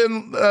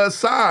drop-in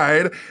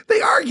aside,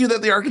 they argue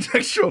that the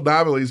architectural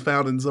anomalies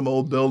found in some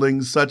old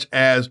buildings, such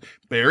as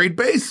buried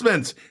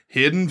basements,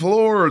 hidden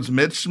floors,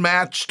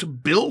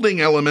 mismatched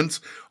building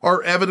elements,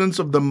 are evidence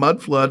of the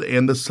mud flood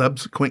and the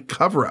subsequent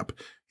cover-up.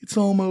 It's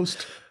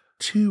almost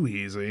too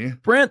easy.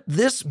 Brent,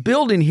 this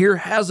building here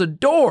has a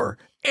door,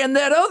 and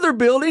that other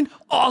building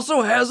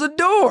also has a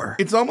door.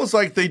 It's almost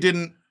like they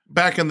didn't,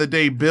 back in the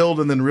day, build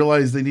and then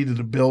realize they needed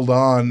to build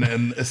on,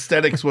 and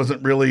aesthetics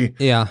wasn't really,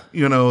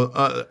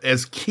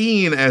 as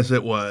keen as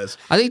it was.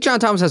 I think John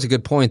Thomas has a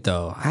good point,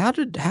 though. How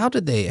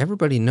did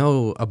everybody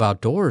know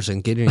about doors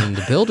and getting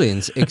into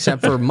buildings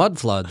except for mud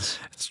floods?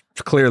 It's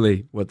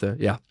clearly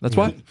that's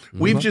why.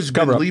 We've just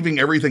been leaving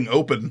everything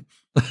open.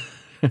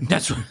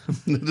 That's right.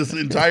 This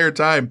entire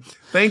time.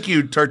 Thank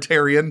you,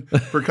 Tartarian,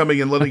 for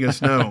coming and letting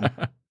us know.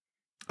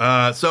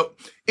 So,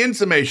 in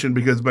summation,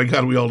 because by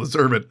God, we all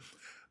deserve it,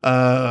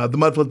 the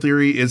Mudflood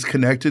theory is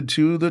connected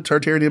to the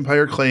Tartarian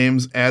Empire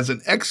claims as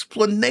an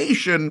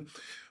explanation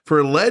for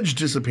alleged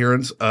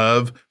disappearance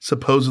of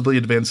supposedly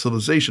advanced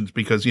civilizations,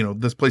 because,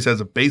 this place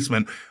has a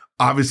basement.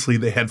 Obviously,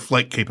 they had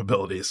flight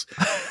capabilities.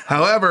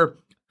 However,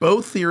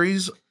 both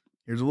theories,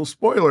 here's a little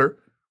spoiler,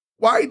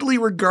 widely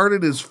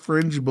regarded as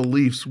fringe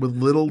beliefs with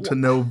little to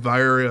no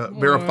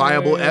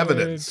verifiable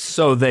evidence.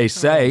 So they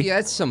say. Yeah,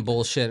 that's some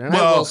bullshit. And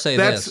I will say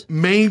that's this.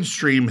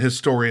 mainstream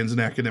historians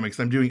and academics.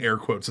 I'm doing air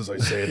quotes as I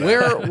say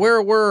that.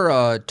 Where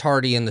were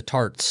Tardy and the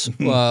Tarts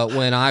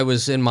when I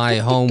was in my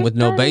home with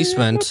no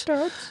basement?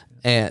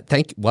 And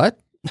what?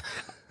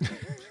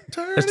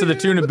 That's to the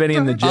tune of Benny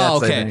and the Jets. Oh,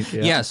 okay. I think,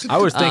 yeah. Yes. I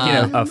was thinking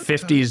of a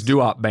 50s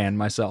doo-wop band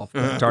myself.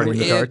 Tardy and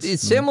the Tarts.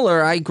 It's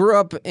similar. I grew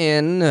up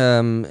in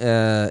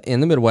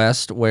the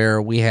Midwest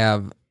where we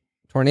have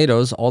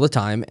tornadoes all the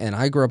time, and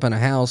I grew up in a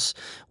house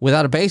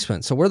without a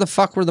basement. So where the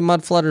fuck were the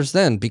mud flooders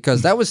then?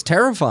 Because that was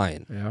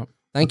terrifying. Yeah.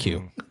 Thank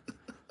you.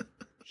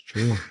 It's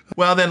true.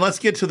 Well, then let's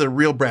get to the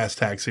real brass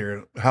tacks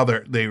here. How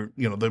they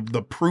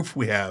the proof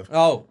we have.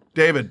 Oh,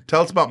 David,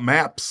 tell us about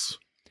maps.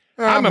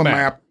 I'm a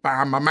map.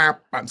 I'm a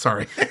map. I'm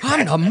sorry.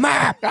 I'm a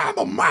map. I'm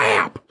a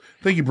map.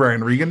 Thank you,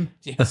 Brian Regan.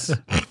 Yes.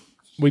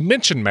 We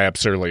mentioned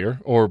maps earlier,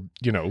 or,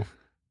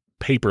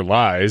 paper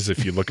lies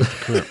if you look at the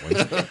current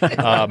ones.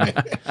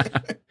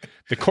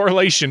 The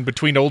correlation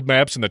between old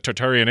maps and the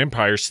Tartarian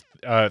Empire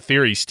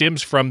theory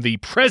stems from the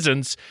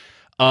presence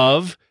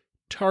of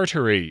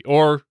Tartary,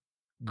 or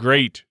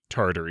Great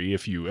Tartary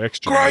if you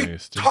extra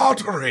Great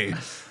Tartary!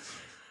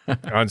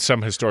 on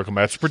some historical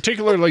maps,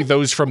 particularly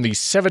those from the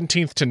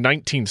 17th to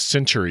 19th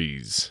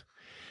centuries.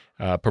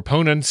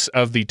 Proponents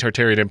of the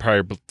Tartarian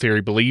Empire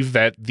theory believe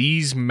that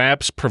these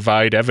maps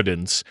provide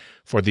evidence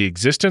for the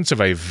existence of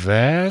a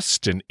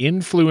vast and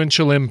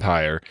influential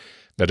empire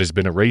that has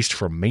been erased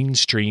from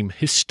mainstream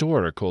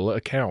historical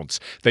accounts.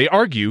 They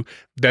argue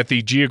that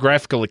the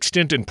geographical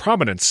extent and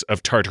prominence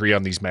of Tartary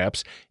on these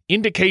maps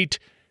indicate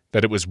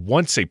that it was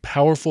once a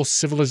powerful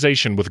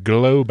civilization with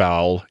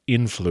global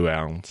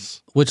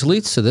influence. Which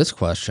leads to this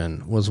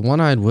question. Was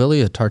One-Eyed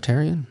Willie a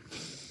Tartarian?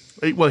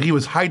 Well, he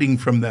was hiding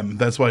from them.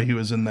 That's why he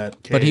was in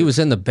that cave. But he was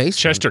in the basement.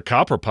 Chester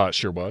Copperpot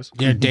sure was.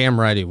 You're damn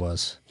right he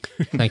was.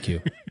 Thank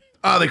you.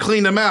 Oh, they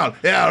cleaned him out.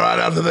 Yeah, right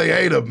after they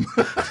ate him.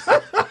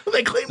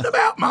 They cleaned him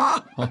out, Ma.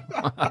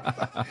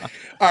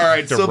 All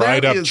right, to so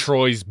ride that up is...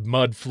 Troy's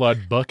mud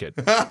flood bucket.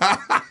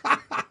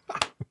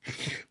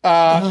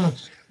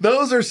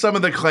 Those are some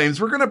of the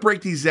claims. We're going to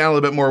break these down a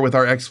little bit more with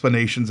our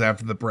explanations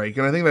after the break,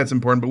 and I think that's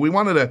important. But we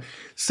wanted to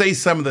say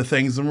some of the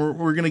things, and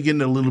we're going to get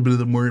into a little bit of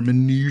the more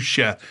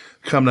minutia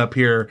coming up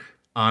here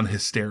on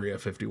Hysteria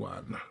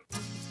 51.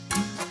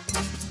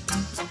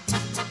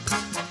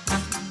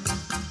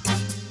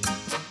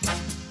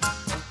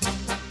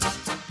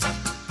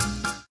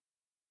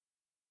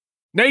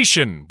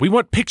 Nation, we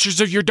want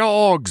pictures of your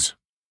dogs.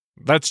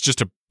 That's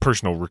just a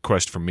personal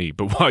request from me,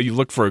 but while you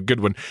look for a good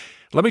one,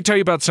 let me tell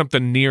you about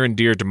something near and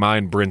dear to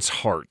mine Brent's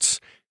hearts,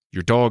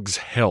 your dog's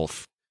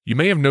health. You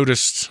may have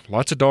noticed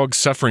lots of dogs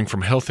suffering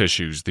from health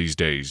issues these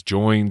days,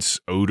 joints,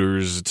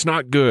 odors, it's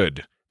not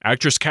good.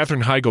 Actress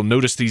Katherine Heigl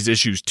noticed these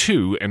issues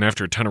too, and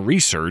after a ton of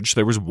research,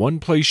 there was one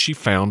place she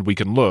found we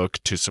can look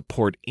to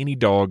support any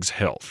dog's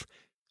health,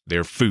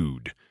 their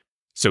food.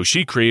 So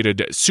she created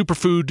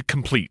Superfood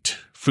Complete,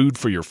 food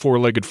for your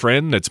four-legged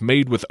friend that's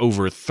made with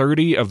over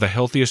 30 of the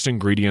healthiest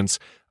ingredients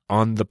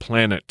on the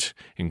planet,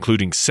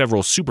 including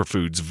several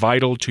superfoods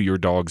vital to your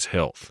dog's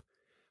health.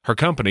 Her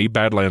company,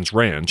 Badlands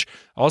Ranch,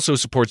 also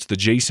supports the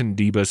Jason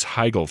Debus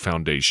Heigl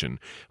Foundation,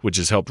 which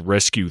has helped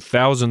rescue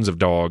thousands of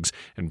dogs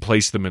and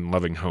place them in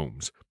loving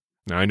homes.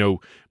 Now, I know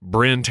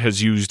Brent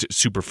has used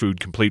Superfood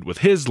Complete with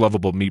his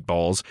lovable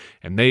meatballs,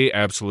 and they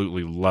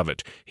absolutely love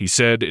it. He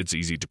said it's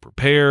easy to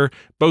prepare,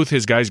 both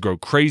his guys grow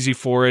crazy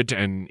for it,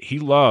 and he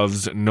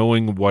loves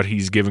knowing what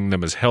he's giving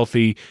them is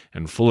healthy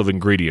and full of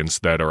ingredients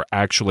that are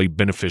actually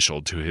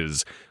beneficial to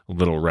his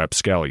little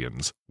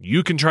rapscallions.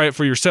 You can try it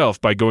for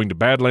yourself by going to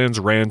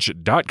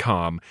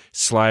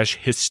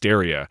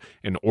badlandsranch.com/hysteria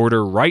and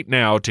order right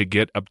now to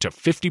get up to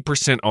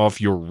 50% off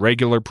your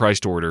regular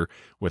priced order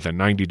with a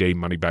 90-day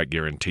money-back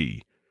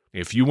guarantee.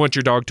 If you want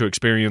your dog to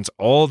experience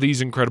all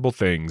these incredible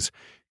things,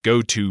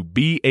 go to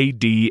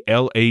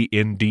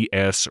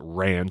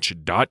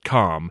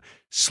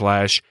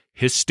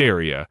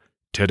badlandsranch.com/hysteria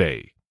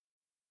today.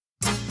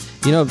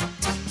 You know,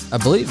 I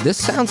believe this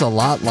sounds a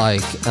lot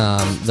like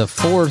the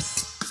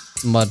fourth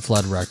Mud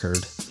Flood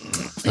record.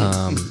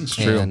 It's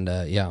true. And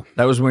yeah.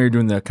 That was when you're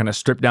doing the kind of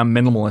stripped down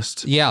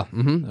minimalist. Yeah.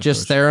 Mm-hmm.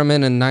 Just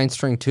theremin and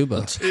 9-string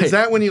tuba. Is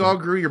that when you all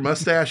grew your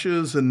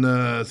mustaches and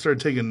started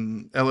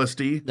taking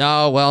LSD?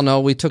 Oh, well, no.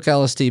 We took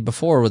LSD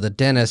before with a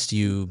dentist,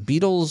 you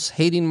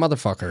Beatles-hating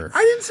motherfucker. I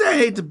didn't say I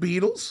hate the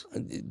Beatles.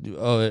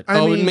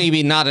 I mean,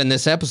 maybe not in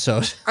this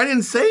episode. I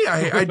didn't say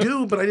I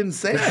do, but I didn't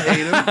say I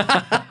hate them.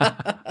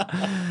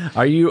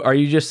 Are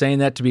you just saying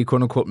that to be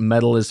quote unquote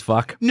metal as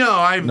fuck? No,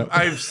 I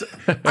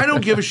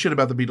don't give a shit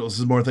about the Beatles.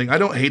 Is more thing. I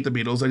don't hate the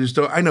Beatles. I just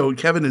don't. I know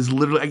Kevin is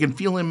literally. I can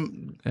feel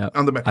him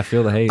on the back. I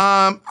feel the hate.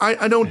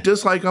 I don't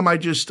dislike them.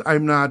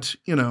 I'm not.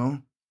 You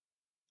know.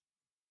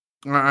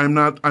 I'm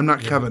not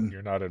Kevin.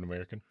 You're not an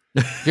American.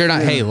 You're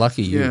not. Hey,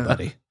 lucky you,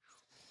 buddy.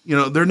 You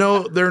know, they're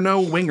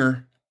no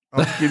winger.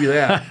 I'll give you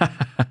that.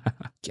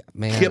 Yeah,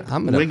 man, Kip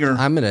I'm Winger.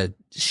 gonna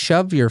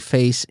shove your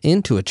face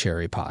into a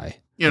cherry pie.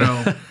 You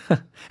know.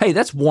 Hey,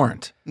 that's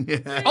Warrant.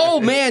 Oh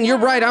man, you're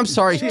right. I'm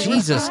sorry.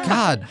 Jesus,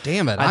 God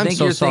damn it. I think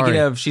so you're sorry.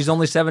 thinking of She's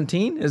Only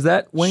 17. Is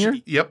that Winger?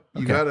 Yep,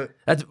 you got it.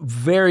 That's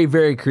very,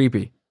 very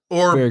creepy.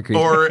 Or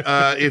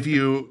if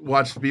you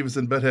watch Beavis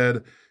and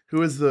Butthead,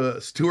 who is the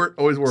Stewart?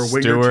 Always wore a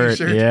Winger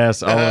t-shirt.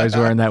 Yes, always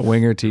wearing that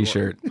Winger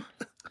t-shirt.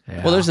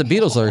 Yeah. Well, there's the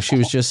Beatles lyric. She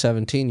was just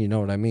 17. You know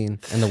what I mean?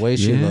 And the way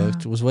she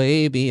looked was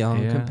way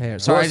beyond compare.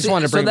 So I just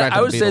wanted to bring back.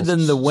 I would say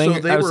then the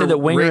Winger. I would say that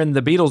Winger ra- and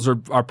the Beatles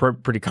are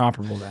pretty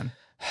comparable then.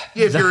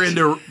 If you're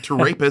into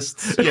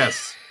rapists,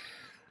 yes.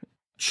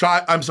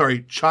 I'm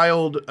sorry,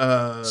 child.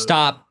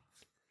 Stop.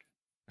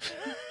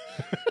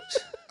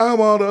 I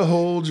want to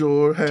hold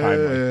your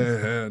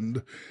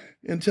hand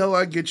until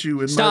I get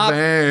you in my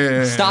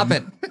band. Stop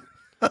it.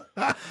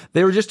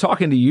 They were just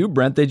talking to you,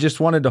 Brent. They just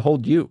wanted to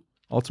hold you.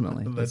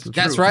 Ultimately,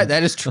 that's right.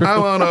 That is true. I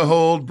want to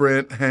hold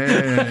Brent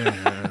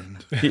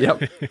hand.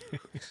 Yep.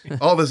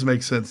 All this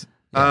makes sense.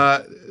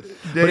 David,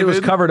 but it was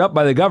covered up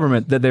by the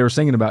government that they were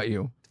singing about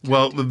you.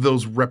 Well,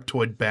 those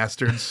reptoid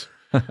bastards.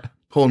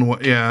 Pulling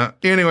what? Yeah.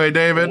 Anyway,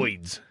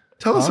 David,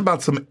 tell us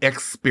about some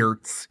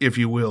experts, if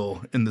you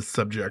will, in this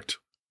subject.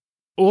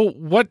 Well,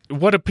 what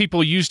do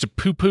people use to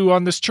poo-poo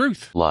on this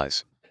truth?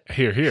 Lies.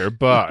 Here,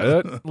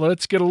 but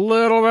let's get a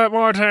little bit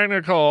more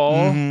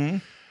technical.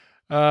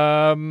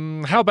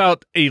 How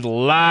about a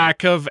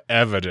lack of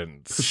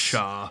evidence?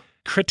 Pshaw.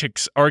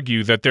 Critics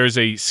argue that there's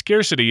a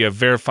scarcity of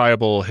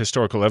verifiable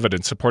historical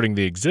evidence supporting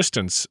the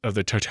existence of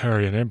the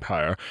Tartarian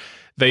Empire.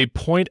 They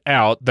point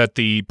out that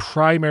the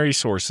primary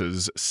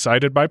sources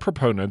cited by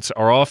proponents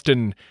are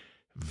often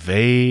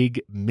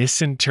vague,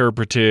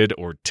 misinterpreted,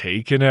 or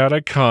taken out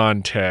of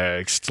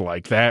context.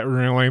 Like that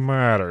really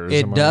matters.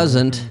 It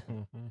doesn't.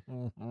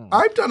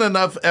 I've done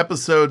enough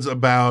episodes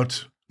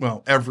about,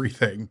 well,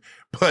 everything,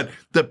 but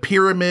the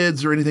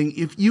pyramids or anything,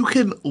 if you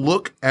can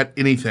look at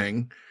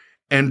anything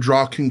and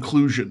draw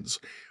conclusions,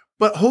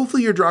 but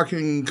hopefully you're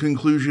drawing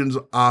conclusions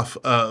off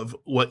of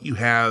what you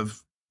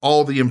have,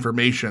 all the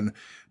information,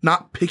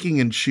 not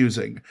picking and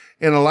choosing.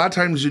 And a lot of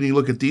times when you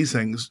look at these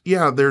things,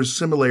 yeah, there's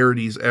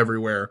similarities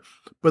everywhere,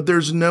 but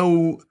there's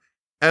no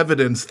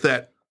evidence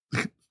that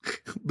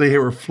they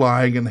were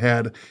flying and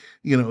had,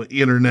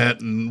 internet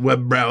and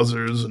web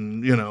browsers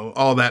and,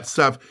 all that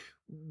stuff.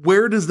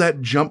 Where does that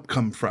jump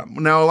come from?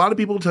 Now, a lot of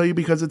people tell you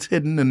because it's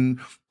hidden and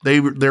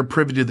they're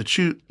privy to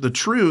the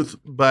truth,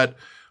 but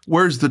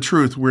where's the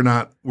truth? We're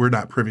not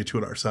privy to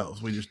it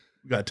ourselves. We just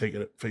got to take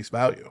it at face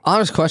value.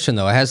 Honest question,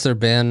 though. Has there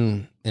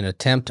been an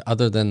attempt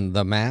other than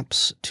the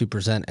maps to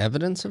present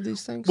evidence of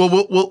these things?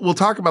 Well, we'll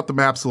talk about the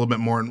maps a little bit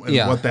more and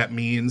what that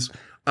means.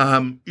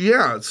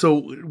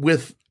 So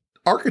with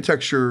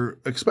architecture,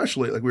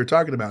 especially like we were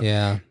talking about,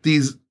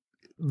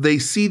 they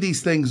see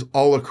these things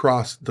all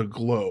across the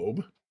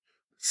globe,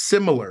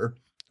 similar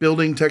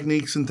building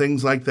techniques and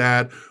things like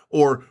that,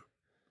 or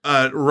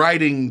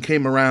writing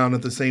came around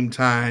at the same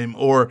time,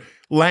 or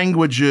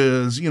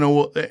languages,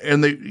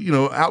 and they,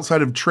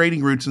 outside of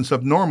trading routes and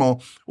stuff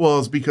normal, well,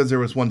 it's because there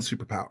was one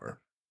superpower.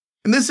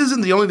 And this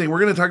isn't the only thing. We're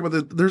going to talk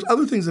about there's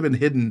other things that have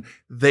been hidden,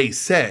 they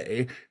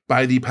say,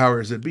 by the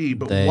powers that be.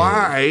 But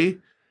why?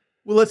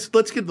 Well, let's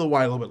get to the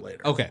why a little bit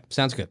later. Okay,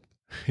 sounds good.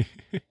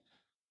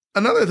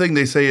 Another thing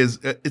they say is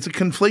it's a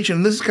conflation.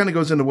 And this kind of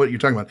goes into what you're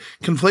talking about.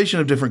 Conflation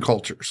of different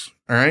cultures.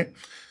 All right.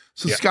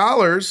 So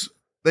scholars,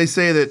 they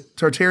say that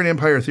Tartarian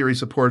Empire theory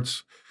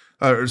supporters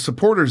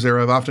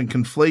thereof often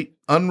conflate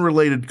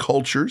unrelated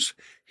cultures,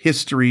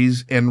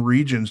 histories, and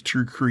regions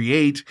to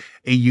create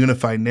a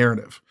unified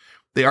narrative.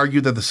 They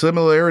argue that the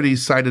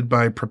similarities cited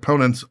by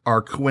proponents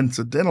are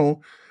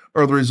coincidental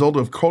or the result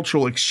of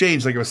cultural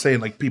exchange, like I was saying,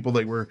 like people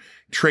that were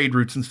trade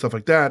routes and stuff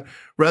like that,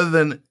 rather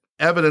than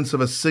evidence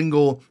of a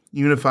single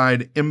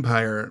unified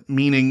empire,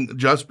 meaning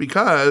just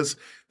because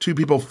two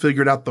people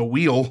figured out the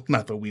wheel,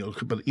 not the wheel,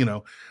 but,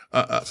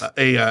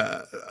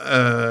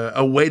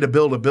 a way to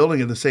build a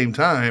building at the same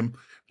time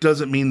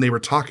doesn't mean they were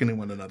talking to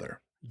one another.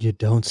 You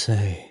don't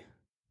say.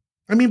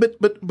 I mean,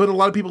 but a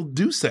lot of people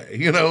do say,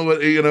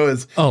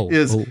 is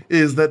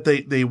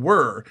that they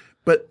were,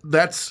 but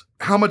that's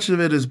how much of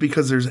it is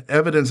because there's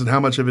evidence and how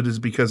much of it is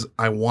because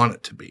I want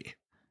it to be.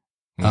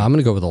 I'm going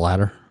to go with the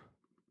latter.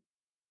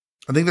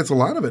 I think that's a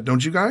lot of it.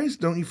 Don't you guys?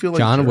 Don't you feel like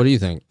John, what do you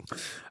think?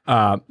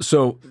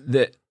 So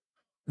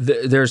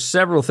there's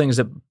several things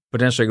that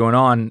potentially going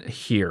on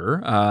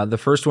here. The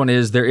first one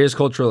is there is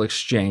cultural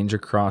exchange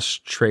across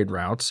trade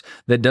routes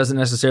that doesn't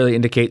necessarily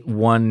indicate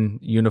one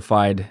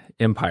unified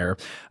empire.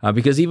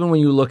 Because even when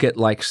you look at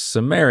like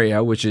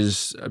Samaria, which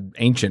is an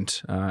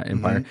ancient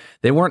empire,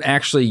 they weren't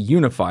actually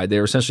unified. They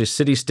were essentially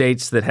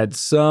city-states that had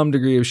some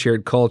degree of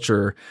shared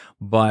culture,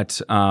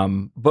 but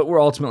were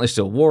ultimately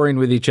still warring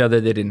with each other.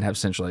 They didn't have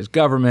centralized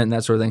government and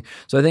that sort of thing.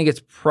 So I think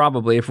it's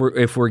probably,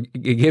 if we're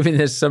giving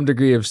this some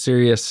degree of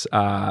serious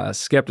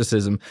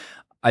skepticism,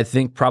 I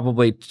think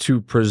probably to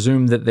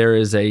presume that there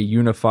is a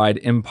unified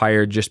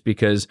empire just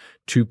because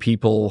two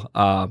people,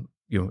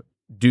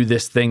 do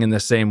this thing in the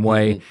same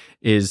way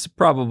is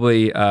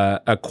probably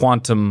a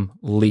quantum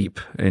leap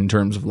in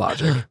terms of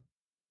logic.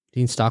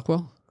 Dean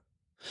Stockwell?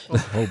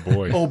 Oh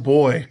boy. Oh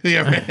boy.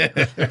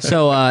 Yeah.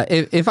 So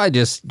if I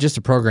just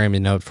a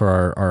programming note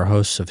for our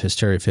hosts of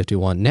Hysteria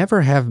 51, never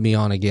have me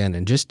on again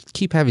and just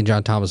keep having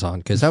John Thomas on,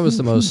 because that was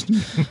the most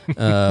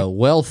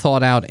well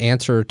thought out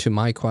answer to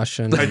my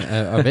question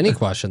of any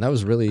question. That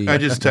was really. I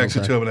just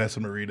texted to him and asked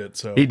him to read it.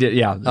 So he did.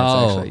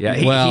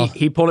 Yeah.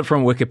 He pulled it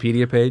from a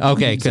Wikipedia page.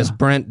 Okay, because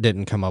Brent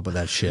didn't come up with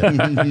that shit.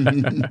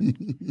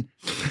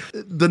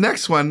 The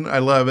next one I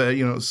love.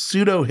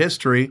 Pseudo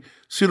history.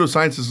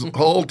 Pseudoscience is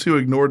all too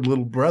ignored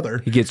little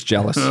brother. He gets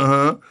jealous.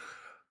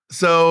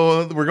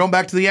 So we're going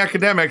back to the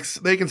academics.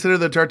 They consider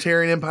the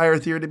Tartarian Empire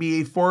theory to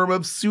be a form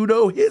of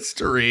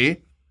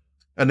pseudo-history,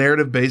 a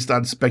narrative based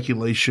on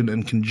speculation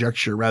and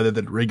conjecture rather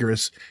than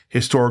rigorous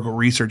historical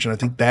research. And I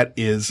think that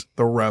is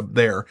the rub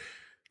there.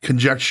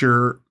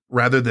 Conjecture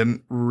rather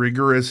than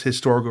rigorous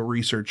historical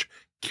research.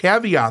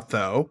 Caveat,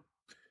 though,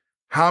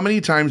 how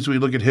many times do we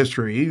look at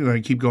history?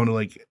 I keep going to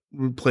like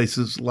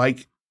places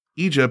like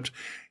Egypt,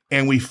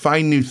 and we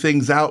find new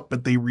things out,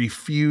 but they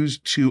refuse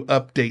to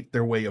update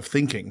their way of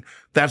thinking.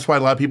 That's why a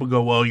lot of people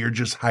go, well, you're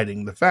just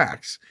hiding the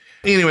facts.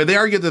 Anyway, they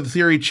argue that the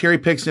theory cherry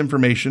picks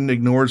information,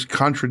 ignores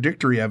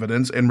contradictory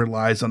evidence, and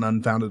relies on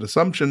unfounded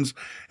assumptions.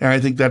 And I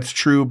think that's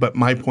true, but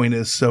my point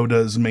is so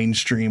does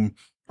mainstream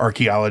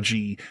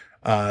archaeology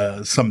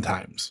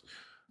sometimes.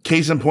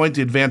 Case in point,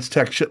 the advanced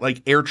tech shit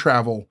like air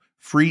travel,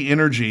 free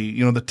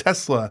energy, the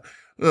Tesla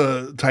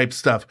type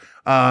stuff.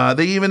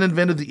 They even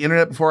invented the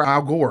internet before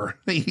Al Gore.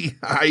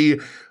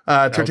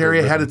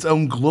 Tartaria had its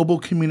own global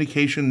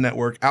communication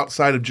network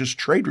outside of just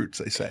trade routes,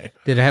 they say.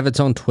 Did it have its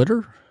own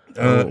Twitter?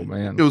 Oh,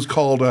 man. It was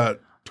called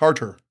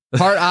Tartar.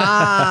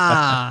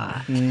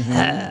 I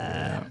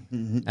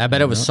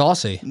bet it was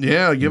saucy.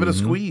 Yeah, give it a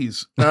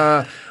squeeze.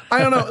 I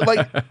don't know.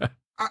 Like,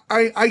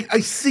 I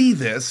see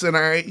this, and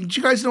do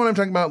you guys know what I'm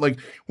talking about? Like,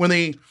 when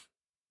they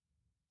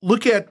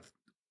look at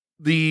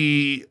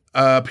the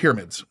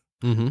pyramids,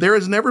 there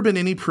has never been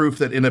any proof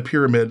that in a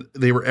pyramid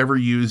they were ever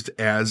used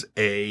as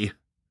a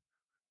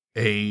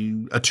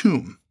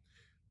tomb.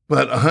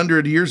 But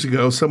 100 years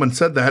ago, someone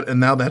said that, and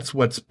now that's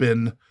what's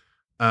been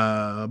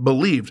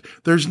believed.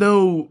 There's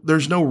no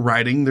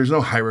writing, there's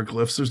no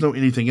hieroglyphs, there's no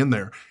anything in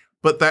there.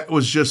 But that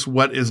was just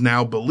what is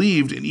now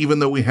believed. And even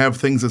though we have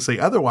things that say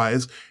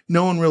otherwise,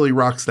 no one really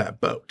rocks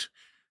that boat.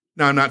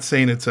 Now, I'm not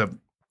saying it's a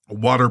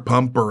water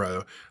pump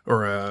or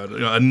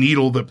a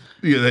needle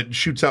that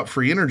shoots out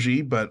free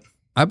energy, but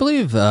I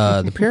believe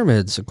the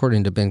pyramids,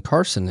 according to Ben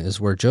Carson, is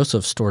where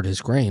Joseph stored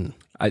his grain.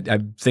 I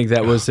think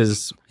that was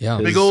his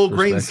big old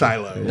grain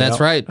silo. That's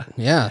right.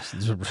 Yeah,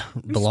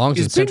 belongs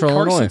in Central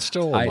Illinois.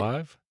 Still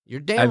alive? You're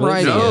damn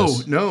right.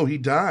 No, he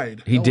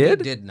died. He did?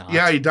 He did not.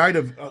 Yeah, he died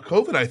of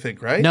COVID, I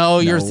think, right? No,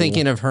 you're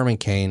thinking of Herman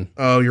Cain.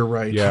 Oh, you're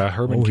right. Yeah,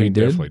 Herman Cain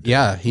did? definitely did.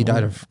 Yeah, he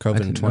died of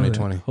COVID in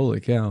 2020. Holy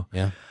cow.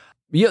 Yeah.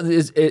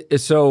 Yeah,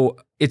 so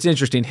it's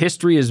interesting.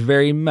 History is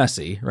very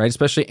messy, right?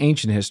 Especially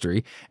ancient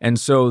history. And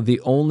so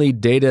the only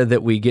data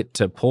that we get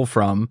to pull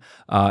from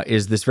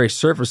is this very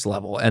surface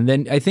level. And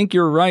then I think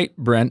you're right,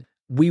 Brent.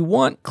 We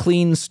want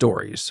clean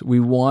stories.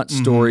 We want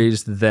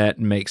stories that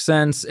make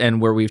sense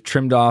and where we've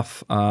trimmed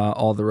off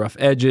all the rough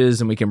edges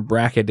and we can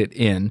bracket it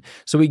in.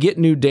 So we get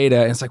new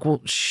data and it's like,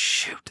 well,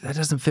 shoot, that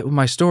doesn't fit with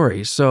my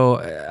story. So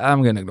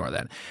I'm going to ignore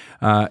that.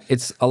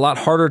 It's a lot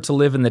harder to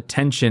live in the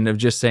tension of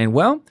just saying,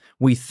 well,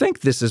 we think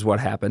this is what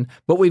happened,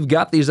 but we've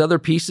got these other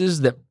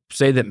pieces that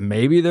say that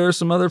maybe there's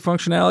some other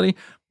functionality,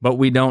 but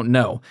we don't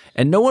know.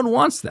 And no one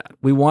wants that.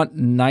 We want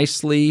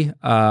nicely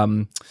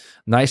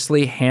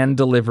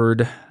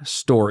hand-delivered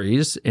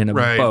stories in a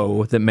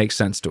bow that makes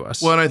sense to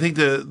us. Well, and I think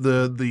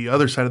the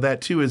other side of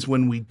that, too, is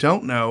when we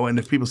don't know, and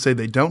if people say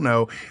they don't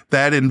know,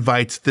 that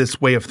invites this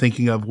way of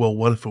thinking of, well,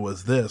 what if it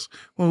was this?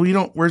 Well,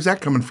 where's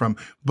that coming from?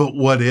 But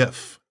what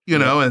if?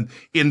 And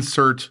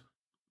insert,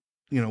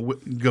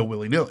 go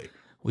willy-nilly.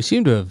 We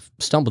seem to have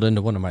stumbled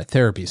into one of my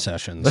therapy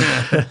sessions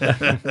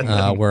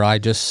where I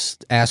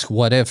just ask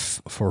what if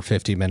for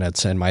 50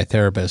 minutes and my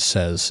therapist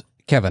says,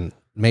 Kevin,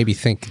 maybe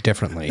think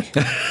differently.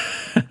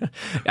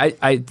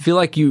 I feel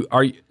like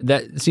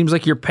that seems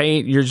like you're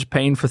just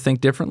paying for think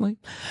differently.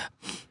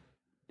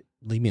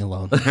 Leave me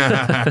alone. All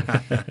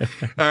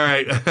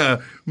right.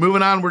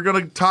 Moving on, we're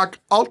going to talk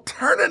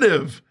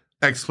alternative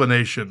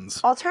explanations.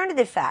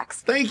 Alternative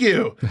facts. Thank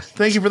you.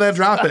 Thank you for that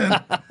drop in.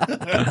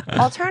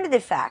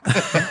 Alternative facts.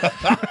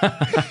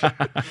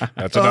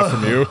 That's enough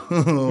from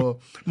you.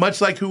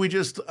 Much like who we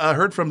just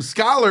heard from,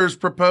 scholars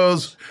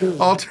propose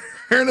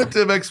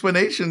alternative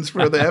explanations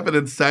for the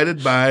evidence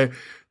cited by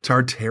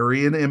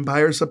Tartarian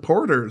Empire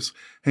supporters,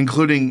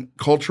 including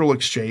cultural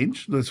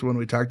exchange, this one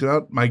we talked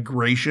about,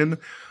 migration,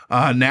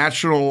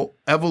 natural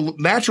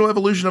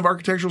evolution of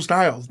architectural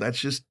styles. That's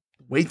just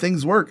the way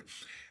things work.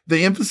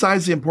 They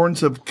emphasize the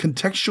importance of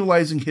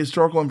contextualizing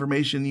historical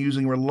information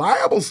using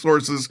reliable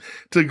sources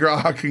to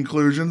draw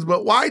conclusions.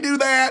 But why do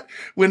that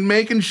when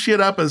making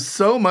shit up is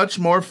so much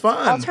more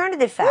fun?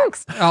 Alternative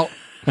facts. Well,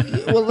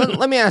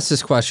 let me ask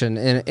this question,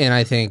 and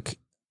I think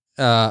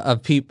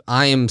of people,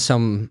 I am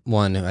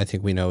someone who I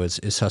think we know is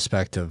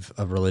suspect of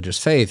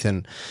religious faith,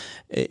 and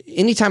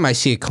anytime I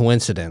see a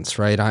coincidence,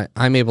 right,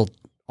 I'm able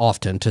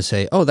often to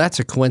say, oh, that's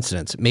a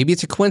coincidence. Maybe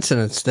it's a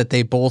coincidence that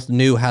they both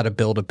knew how to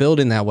build a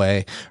building that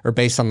way or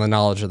based on the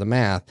knowledge of the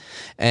math.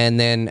 And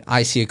then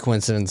I see a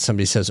coincidence,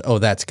 somebody says, oh,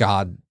 that's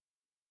God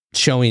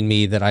showing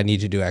me that I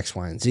need to do X,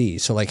 Y, and Z.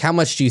 So like, how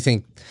much do you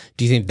think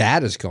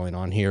that is going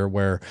on here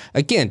where,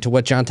 again, to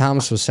what John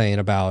Thomas was saying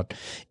about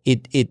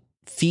it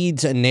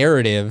feeds a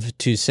narrative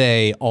to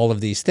say all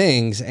of these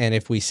things. And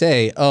if we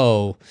say,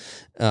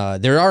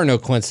 there are no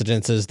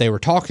coincidences, they were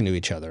talking to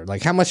each other.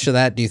 Like, how much of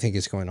that do you think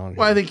is going on here?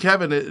 Well, I think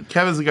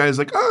Kevin's the guy who's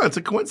like, oh, it's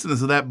a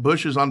coincidence that that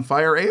bush is on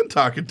fire and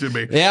talking to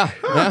me.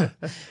 Yeah.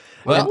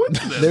 Well,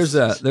 there's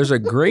a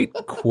great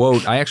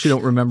quote. I actually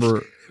don't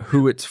remember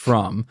who it's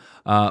from,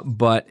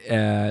 but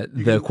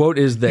the quote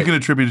is that you can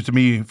attribute it to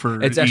me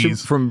for it's actually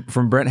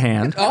from Brent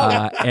Hand,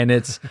 and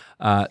it's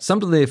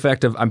something to the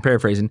effect of, I'm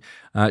paraphrasing,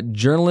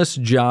 journalists'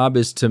 job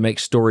is to make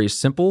stories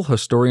simple.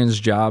 Historians'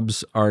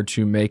 jobs are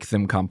to make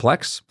them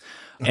complex.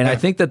 And I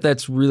think that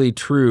that's really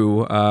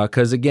true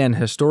because, again,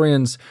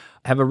 historians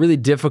have a really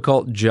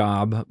difficult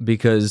job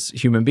because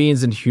human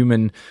beings and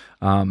human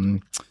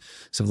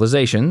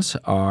civilizations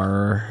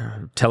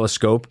are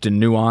telescoped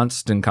and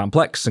nuanced and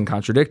complex and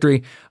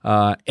contradictory,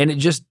 and it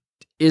just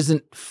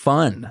isn't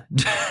fun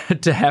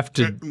to have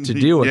to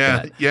deal with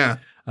that. Yeah.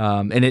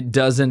 And it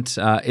doesn't,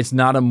 it's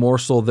not a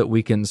morsel that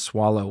we can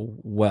swallow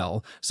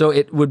well. So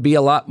it would be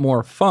a lot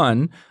more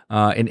fun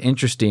and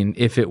interesting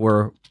if it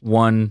were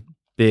one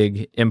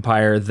big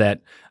empire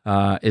that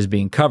is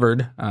being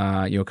covered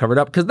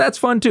up, because that's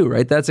fun too,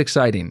 right? That's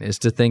exciting, is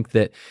to think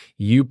that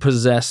you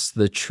possess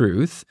the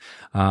truth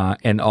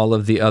and all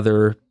of the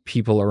other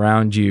people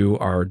around you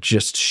are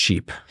just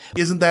sheep.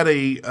 Isn't that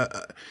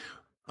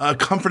a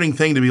comforting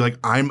thing to be like,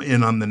 I'm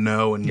in on the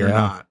know and you're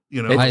not?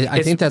 You know,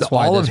 I think that's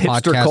why all this of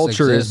hipster podcast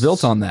culture exists. is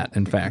built on that.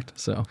 In fact,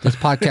 so This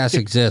podcast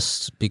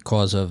exists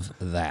because of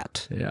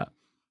that. Yeah.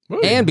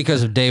 And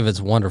because of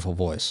David's wonderful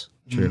voice.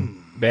 True.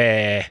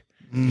 Bah.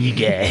 You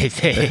guys.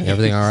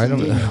 Everything all right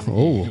over there?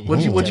 Oh,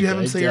 what'd you have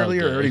him say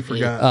earlier? I already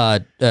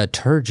forgot.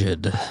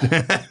 Turgid.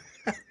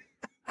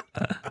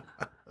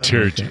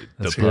 Turgid,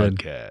 the That's good.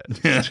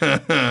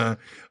 podcast.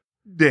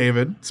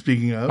 David,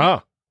 speaking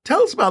of,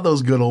 tell us about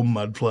those good old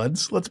mud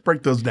floods. Let's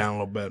break those down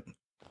a little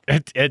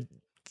bit.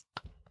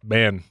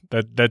 Man,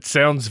 that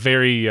sounds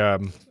very, I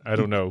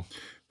don't know.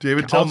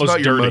 David, tell us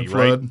about your dirty, mud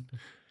flood. right?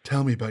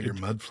 Tell me about your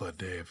mud flood,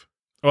 Dave.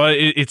 Well,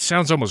 it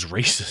sounds almost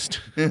racist.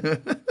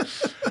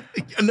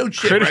 No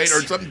shit, Critics-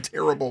 right? Or something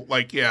terrible.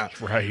 Like, yeah.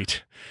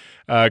 Right.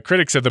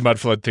 Critics of the mud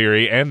flood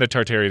theory and the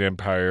Tartarian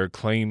Empire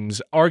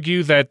claims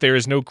argue that there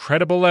is no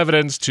credible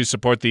evidence to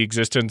support the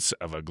existence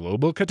of a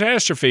global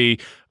catastrophe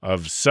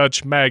of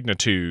such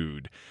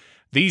magnitude.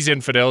 These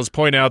infidels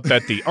point out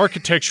that the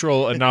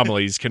architectural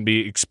anomalies can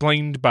be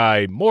explained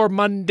by more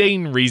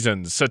mundane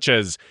reasons, such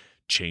as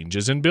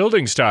changes in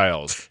building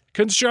styles,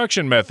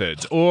 construction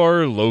methods,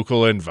 or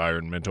local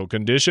environmental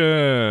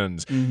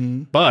conditions.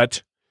 Mm-hmm.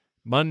 But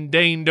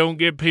mundane don't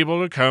get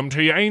people to come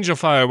to your Angel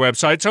Fire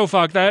website, so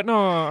fuck that.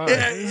 No.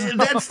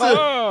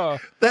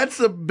 That's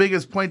the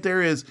biggest point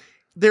there is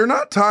they're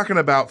not talking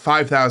about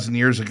 5,000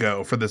 years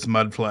ago for this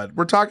mud flood.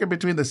 We're talking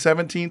between the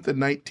 17th and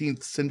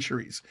 19th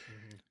centuries.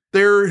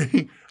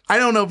 I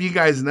don't know if you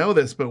guys know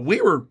this, but we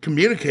were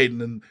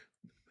communicating and,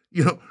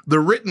 the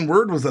written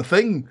word was a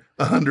thing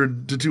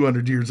 100 to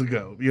 200 years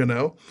ago,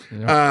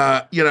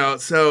 Yeah.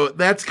 So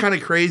that's kind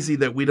of crazy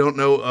that we don't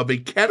know of a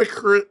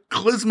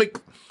cataclysmic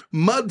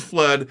mud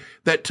flood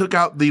that took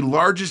out the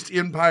largest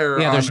empire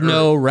Yeah, on there's Earth.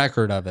 no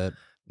record of it.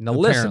 Now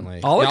listen,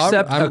 apparently. I'll Yeah,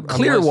 accept I'm a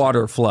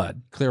Clearwater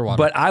flood. Clearwater.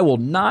 But I will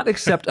not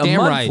accept a Damn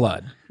mud right.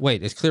 flood.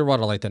 Wait, is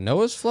Clearwater like the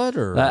Noah's flood?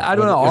 Or I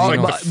don't know. It's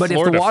like the but if the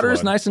Florida water is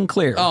flood. nice and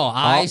clear,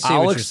 I see I'll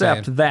what you're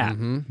accept saying. that.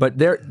 Mhm. But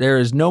there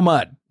is no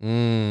mud.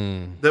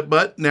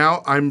 But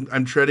now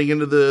I'm treading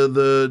into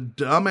the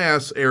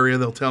dumbass area,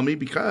 they'll tell me,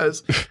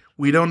 because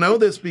we don't know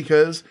this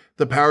because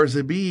the powers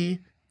that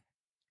be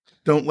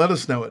don't let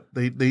us know it.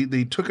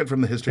 They took it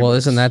from the history Well,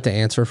 books. isn't that the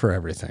answer for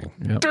everything?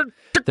 Yep.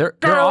 They're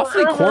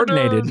awfully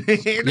coordinated.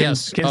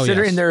 Yes.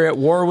 Considering they're at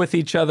war with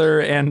each other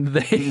and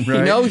they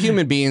No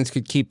human beings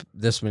could keep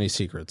this many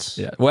secrets.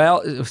 Yeah.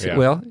 Well, if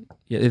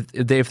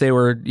they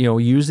were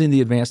using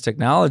the advanced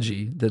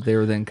technology that they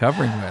were then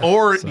covering with.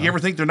 Or you ever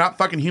think they're not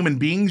fucking human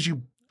beings,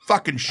 you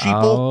fucking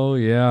sheeple? Oh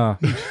yeah.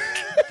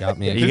 Got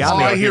me. You got All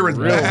me I hear is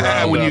real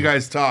riled when you up.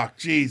 guys talk.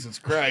 Jesus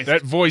Christ.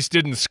 That voice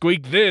didn't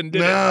squeak then, did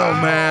No,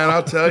 it? man,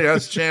 I'll tell you, I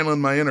was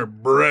channeling my inner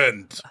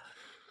Brent.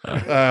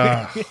 Man.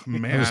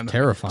 That was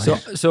terrifying.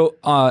 So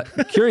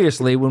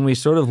curiously, when we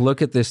sort of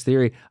look at this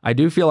theory, I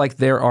do feel like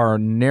there are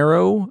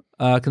narrow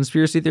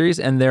conspiracy theories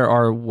and there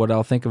are what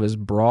I'll think of as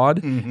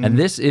broad. Mhm. And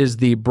this is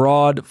the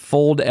broad,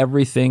 fold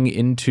everything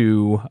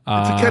into.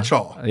 It's a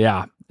catch-all.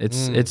 Yeah,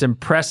 it's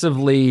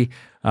impressively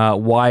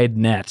wide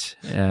net.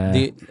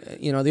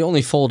 The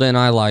only fold in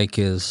I like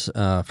is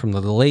from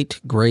the late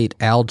great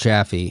Al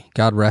Jaffe.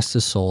 God rest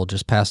his soul.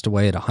 Just passed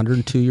away at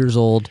 102 years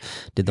old.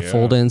 Did the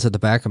fold ins at the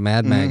back of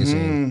Mad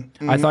Magazine.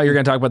 I thought you were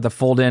going to talk about the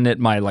fold in at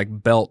my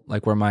belt,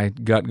 like where my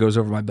gut goes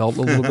over my belt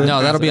a little bit.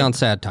 No, that'll be on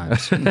Sad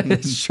Times.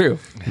 It's true.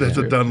 That's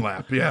a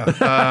Dunlap,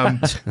 yeah.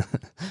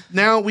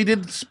 Now, we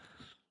did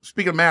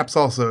speak of maps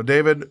also.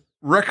 David,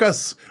 wreck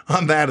us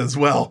on that as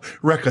well.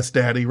 Wreck us,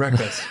 Daddy, wreck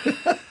us.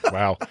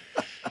 Wow.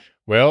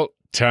 Well,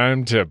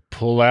 time to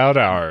pull out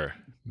our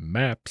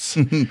maps.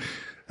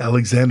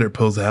 Alexander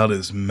pulls out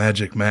his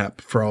magic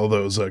map for all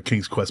those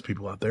King's Quest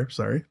people out there.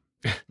 Sorry.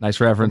 Nice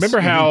reference.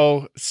 Remember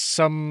how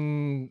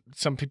some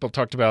people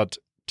talked about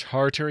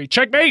Tartary?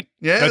 Checkmate!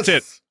 Yes. That's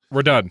it.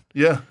 We're done.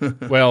 Yeah.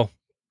 Well,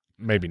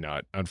 maybe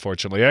not,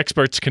 unfortunately.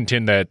 Experts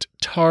contend that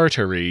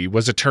Tartary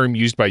was a term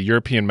used by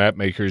European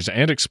mapmakers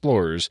and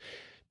explorers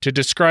to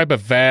describe a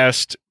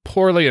vast,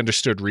 poorly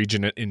understood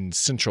region in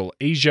Central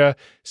Asia,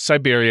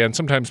 Siberia, and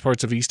sometimes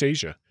parts of East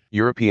Asia.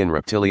 European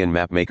reptilian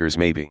mapmakers,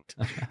 maybe.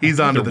 He's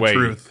onto Either the way,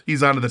 truth.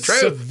 He's onto the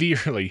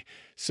truth.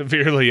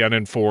 Severely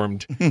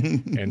uninformed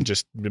and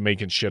just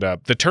making shit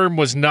up. The term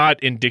was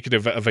not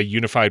indicative of a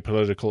unified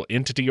political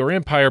entity or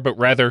empire, but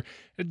rather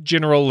a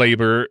general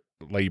labor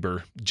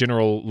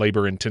general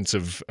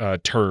labor-intensive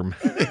term,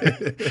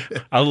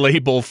 a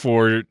label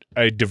for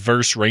a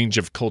diverse range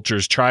of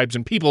cultures, tribes,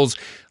 and peoples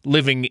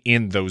living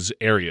in those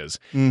areas.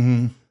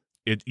 Mm-hmm.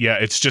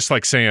 It's just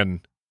like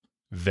saying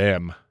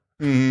them.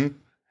 Mm-hmm.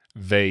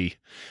 They.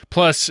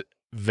 Plus,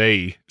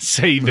 they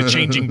say the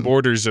changing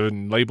borders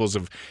and labels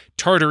of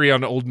Tartary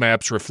on old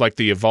maps reflect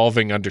the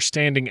evolving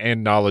understanding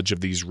and knowledge of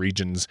these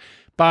regions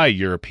by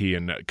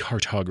European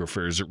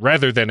cartographers,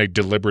 rather than a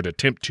deliberate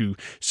attempt to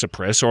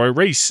suppress or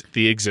erase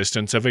the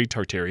existence of a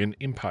Tartarian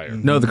empire.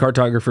 No, the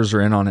cartographers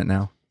are in on it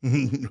now.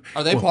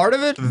 Are they part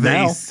of it?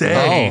 They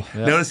say. Oh,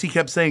 yeah. Notice he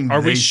kept saying,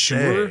 Are they we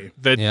sure say.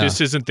 that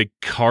this isn't the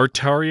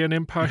Tartarian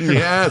empire?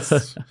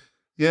 Yes.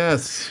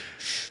 Yes.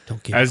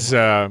 Don't give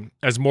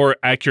As more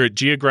accurate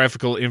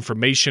geographical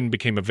information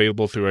became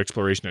available through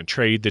exploration and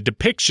trade, the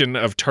depiction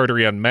of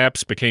Tartary on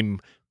maps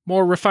became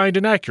more refined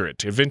and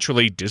accurate,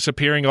 eventually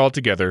disappearing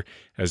altogether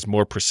as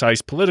more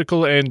precise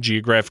political and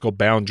geographical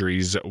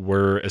boundaries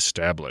were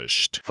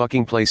established.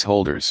 Fucking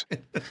placeholders.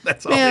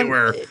 That's all they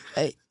were.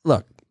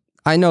 Look,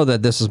 I know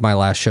that this is my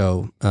last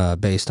show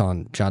based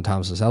on John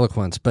Thomas's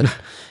eloquence, but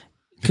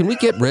can we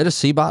get rid of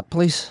Seabot,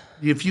 please?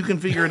 If you can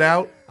figure it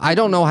out. I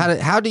don't know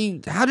how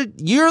did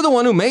you're the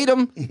one who made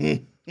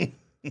him.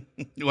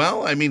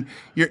 Well, I mean,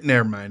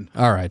 never mind.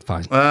 All right,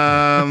 fine.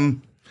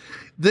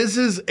 This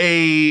is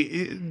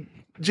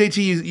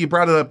JT, you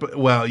brought it up.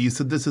 Well, you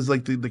said this is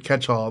like the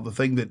catch-all, the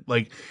thing that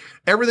like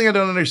everything I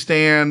don't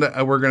understand,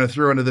 we're going to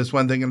throw into this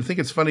one thing. And I think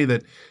it's funny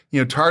that,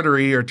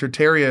 Tartary or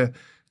Tartarian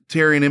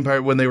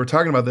Empire, when they were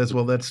talking about this,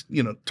 well, that's,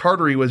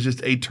 Tartary was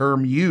just a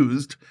term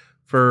used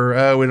for,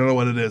 we don't know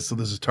what it is. So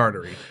this is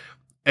Tartary.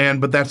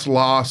 But that's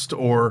lost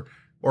or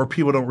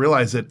people don't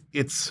realize it.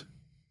 It's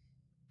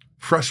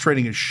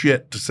frustrating as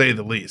shit, to say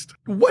the least.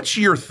 What's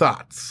your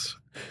thoughts,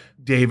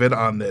 David,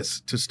 on this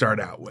to start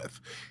out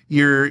with?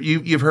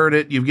 You've heard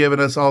it. You've given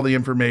us all the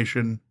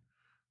information.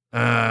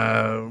 Where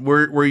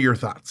are your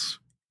thoughts?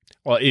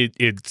 Well,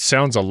 it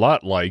sounds a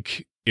lot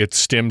like it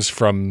stems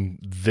from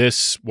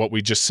what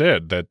we just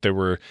said, that there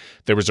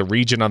was a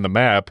region on the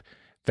map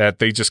that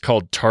they just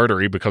called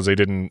Tartary because they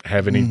didn't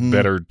have any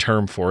better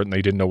term for it and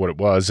they didn't know what it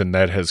was, and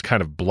that has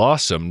kind of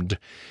blossomed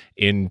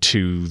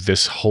into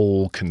this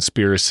whole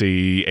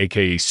conspiracy,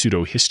 aka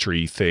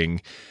pseudo-history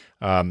thing,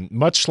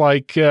 much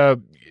like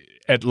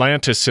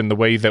Atlantis in the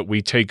way that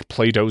we take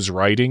Plato's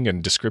writing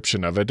and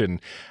description of it, and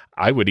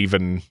I would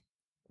even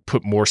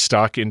put more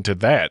stock into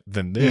that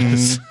than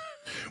this.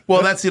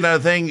 Well, that's the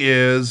other thing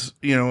is,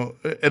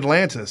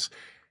 Atlantis.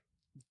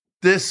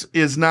 This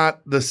is not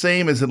the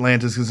same as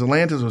Atlantis, because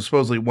Atlantis was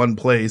supposedly one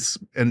place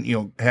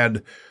and,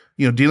 had,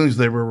 dealings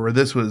there where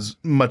this was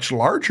much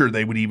larger,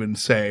 they would even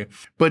say.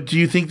 But do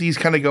you think these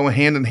kind of go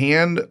hand in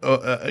hand,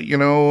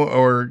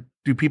 or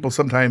do people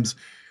sometimes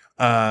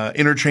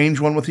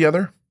interchange one with the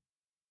other?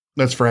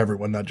 That's for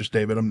everyone, not just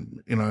David.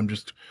 I'm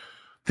just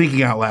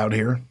thinking out loud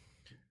here.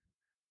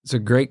 It's a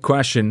great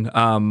question.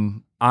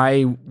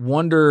 I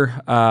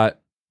wonder,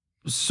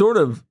 sort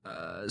of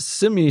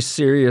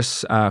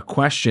semi-serious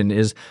question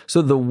is,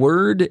 so the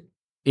word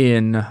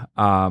in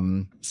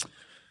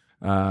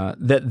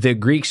that the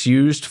Greeks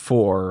used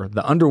for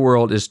the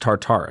underworld is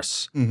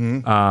Tartarus.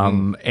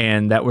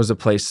 And that was a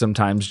place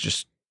sometimes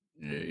just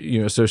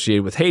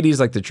associated with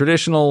Hades, like the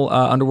traditional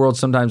underworld,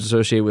 sometimes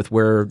associated with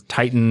where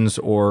Titans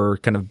or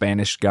kind of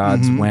banished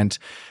gods went.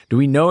 Do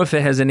we know if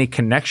it has any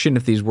connection,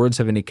 if these words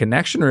have any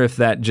connection, or if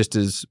that just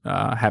is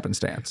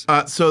happenstance?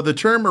 So the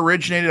term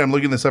originated, I'm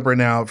looking this up right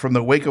now, from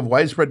the wake of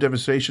widespread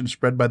devastation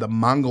spread by the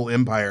Mongol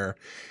Empire.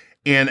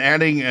 And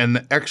adding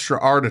an extra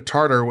R to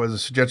Tartar was a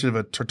suggestion of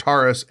a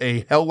Tartarus,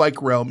 a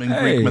hell-like realm in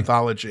Greek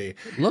mythology.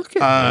 Look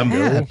at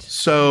that.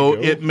 So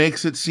it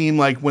makes it seem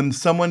like when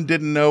someone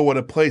didn't know what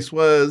a place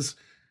was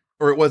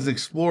or it wasn't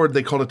explored,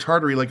 they called it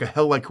Tartary, like a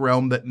hell-like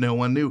realm that no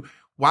one knew.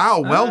 Wow,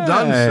 well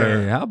done,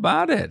 sir. How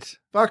about it?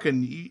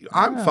 Fucking,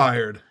 I'm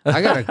fired.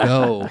 I gotta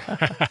go.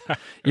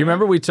 You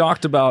remember we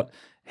talked about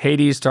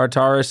Hades,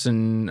 Tartarus,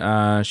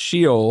 and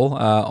Sheol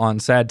on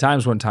Sad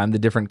Times one time, the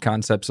different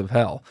concepts of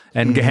hell,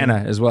 and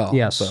Gehenna as well.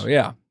 Yes. So,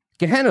 yeah.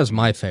 Gehenna's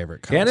my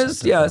favorite concept.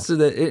 Gehenna's, yeah. So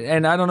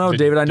and I don't know,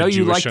 David, I know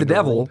you like the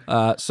devil,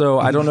 so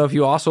I don't know if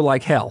you also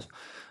like hell.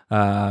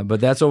 But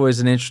that's always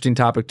an interesting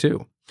topic,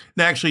 too.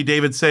 Actually,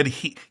 David said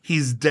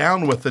he's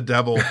down with the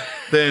devil.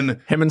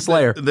 Then him and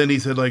Slayer. Then he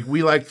said, like,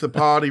 we like the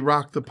pod, he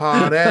rocked the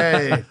pod,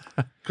 hey.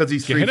 Because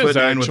he's 3'9"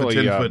 with a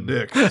 10-foot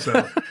dick.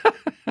 So.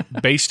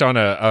 Based on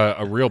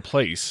a real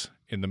place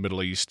in the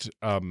Middle East.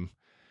 Talking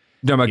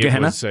about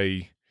Gehenna? Was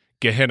a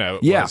Gehenna.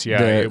 Yeah,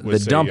 it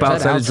was the dump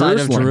outside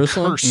of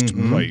Jerusalem. Cursed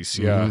place,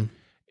 yeah.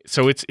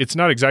 So it's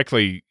not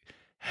exactly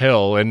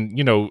hell. And,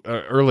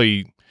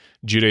 early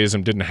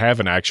Judaism didn't have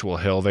an actual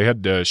hell. They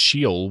had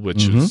Sheol,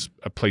 which is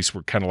a place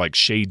where kind of like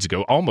shades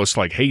go, almost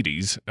like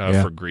Hades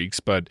for Greeks.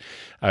 But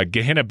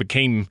Gehenna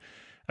became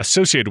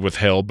associated with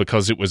hell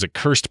because it was a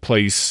cursed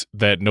place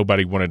that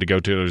nobody wanted to go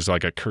to. It was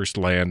like a cursed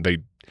land. I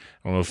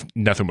don't know if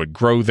nothing would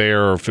grow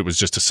there or if it was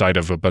just a site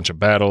of a bunch of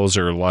battles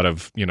or a lot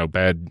of,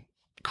 bad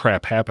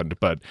crap happened.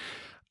 But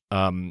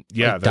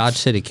Yeah, Like Dodge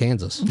City,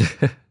 Kansas.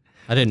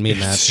 I didn't mean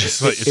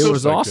that. It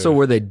was also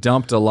where they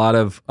dumped a lot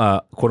of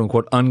quote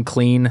unquote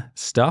unclean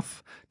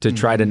stuff to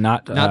try to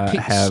not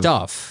have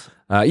stuff.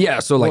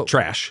 So like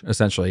trash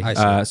essentially,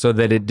 so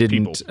that it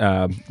didn't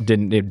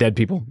dead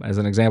people as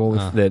an example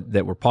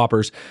that were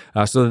paupers,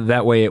 so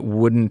that way it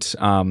wouldn't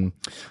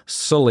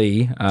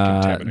sully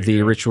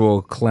the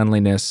ritual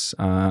cleanliness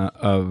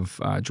of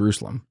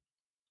Jerusalem.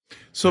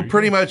 So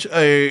pretty much,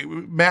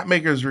 map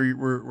makers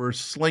were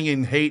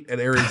slinging hate at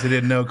areas they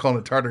didn't know, calling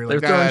it Tartary. They're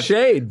throwing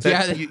shade.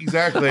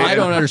 Exactly. I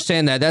don't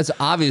understand that. That's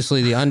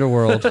obviously the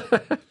underworld.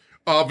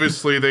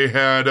 Obviously, they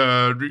had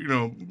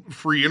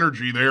free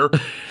energy there,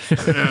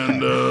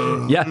 and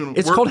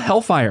it's called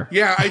Hellfire.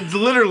 Yeah, I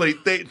literally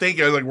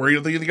think I was like, where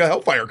do you think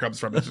Hellfire comes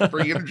from? It's just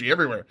free energy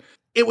everywhere.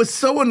 It was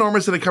so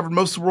enormous that it covered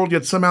most of the world,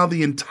 yet somehow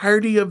the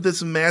entirety of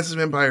this massive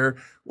empire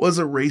was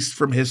erased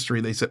from history.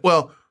 They said,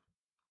 well,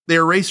 they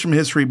erased from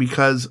history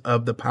because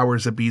of the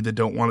powers that be that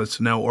don't want us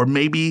to know, or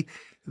maybe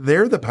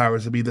they're the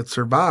powers that be that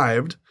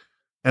survived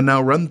and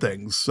now run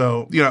things.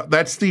 So,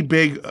 that's the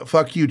big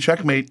fuck you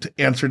checkmate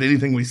answer to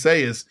anything we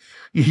say is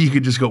you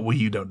could just go, well,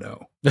 you don't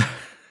know.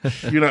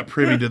 You're not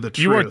privy to the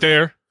truth. You weren't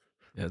there.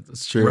 Yeah,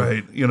 that's true.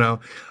 Right.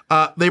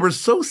 They were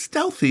so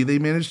stealthy, they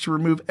managed to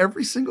remove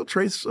every single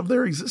trace of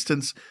their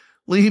existence,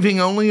 leaving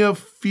only a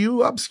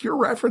few obscure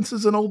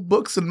references in old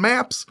books and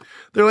maps.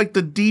 They're like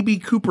the D.B.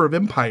 Cooper of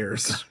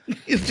empires.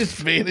 It's just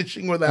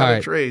vanishing without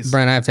a trace.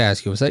 Brian, I have to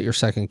ask you, was that your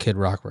second Kid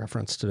Rock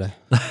reference today?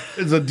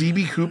 Is a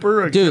D.B.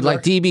 Cooper? Dude,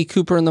 like D.B.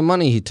 Cooper and the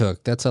money he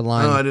took. That's a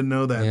line. Oh, I didn't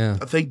know that. Yeah.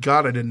 Thank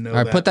God I didn't know that.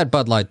 All right, put that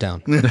Bud Light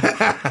down.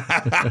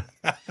 I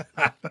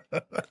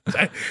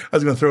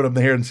was going to throw it up in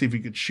the air and see if you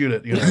could shoot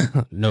it.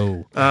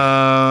 No.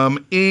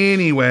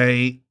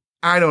 Anyway,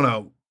 I don't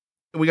know.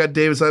 We got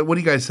Davis. What do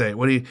you guys say?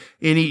 Do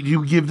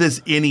you give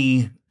this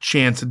any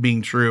chance at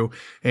being true?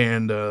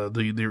 And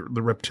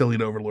the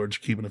reptilian overlords are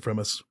keeping it from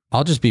us.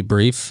 I'll just be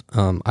brief.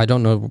 I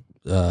don't know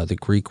the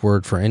Greek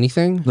word for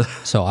anything,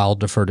 so I'll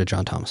defer to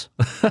John Thomas.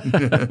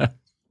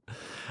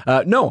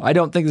 No, I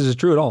don't think this is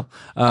true at all.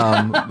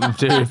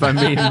 If I'm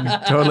being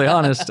totally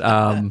honest,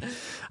 I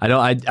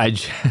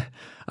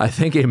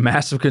think a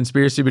massive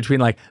conspiracy between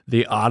like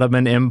the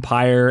Ottoman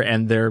Empire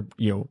and their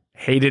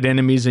hated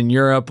enemies in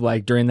Europe,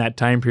 like during that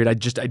time period, I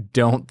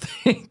don't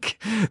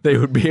think they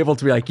would be able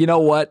to be like, you know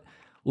what,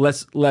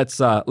 let's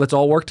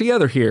all work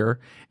together here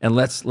and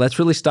let's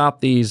really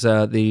stop these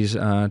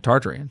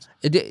Tartarians.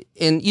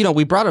 And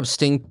we brought up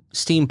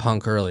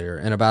steampunk earlier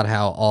and about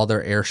how all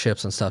their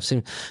airships and stuff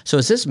seem. So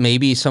is this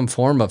maybe some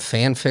form of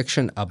fan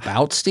fiction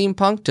about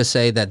steampunk to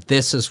say that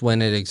this is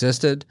when it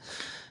existed?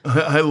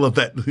 I love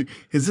that.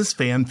 Is this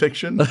fan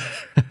fiction?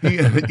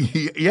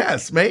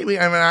 Yes, maybe.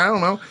 I mean, I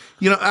don't know.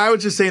 I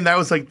was just saying that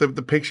was like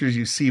the pictures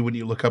you see when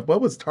you look up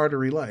what was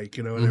Tartary like,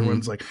 and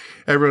everyone's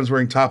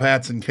wearing top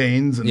hats and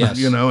canes and,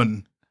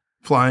 and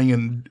flying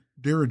in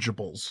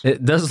dirigibles.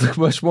 It does look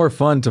much more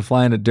fun to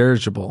fly in a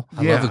dirigible.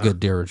 I love a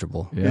good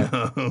dirigible.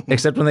 Yeah.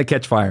 Except when they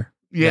catch fire.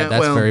 Yeah,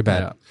 that's very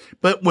bad. Yeah.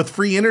 But with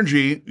free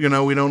energy, we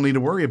don't need to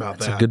worry about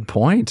that. That's a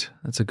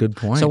good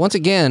point. So once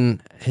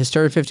again,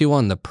 Hysteria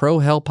 51, the Pro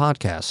Hell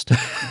podcast.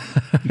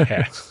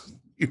 Yeah.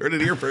 You heard it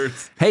here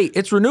first. Hey,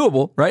 it's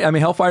renewable, right? I mean,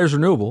 Hellfire is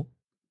renewable.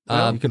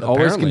 You can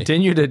always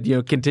continue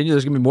to continue.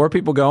 There's going to be more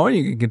people going.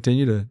 You can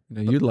continue to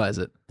utilize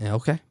it. Yeah,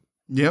 okay.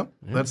 Yep,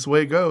 that's the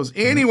way it goes.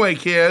 Anyway,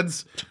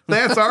 kids,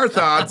 that's our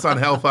thoughts on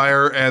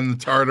Hellfire and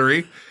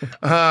Tartary.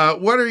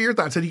 What are your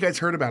thoughts? Have you guys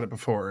heard about it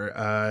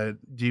before?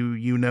 Do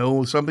you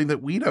know something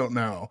that we don't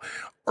know?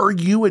 Are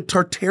you a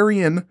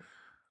Tartarian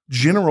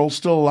general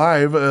still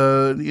alive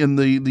in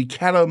the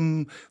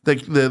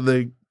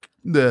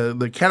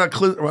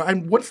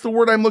cataclysm? What's the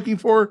word I'm looking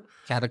for?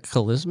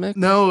 Cataclysmic?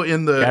 No,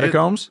 in the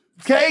catacombs.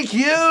 Thank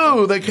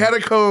you. The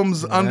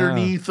catacombs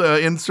underneath.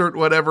 Insert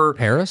whatever.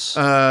 Paris.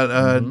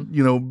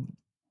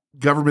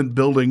 Government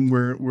building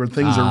where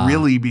things are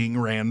really being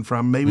ran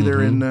from. Maybe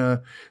they're in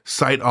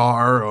Site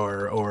R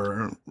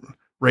or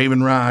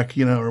Raven Rock,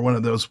 or one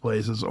of those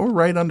places, or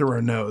right under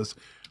our nose.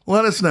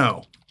 Let us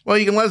know. Well,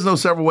 you can let us know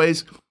several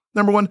ways.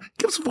 Number one,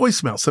 give us a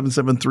voicemail,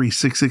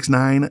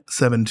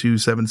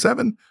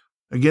 773-669-7277.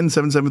 Again,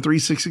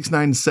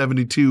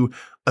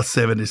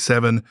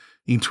 773-669-7277.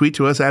 You can tweet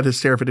to us at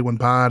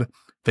Hysteria51pod,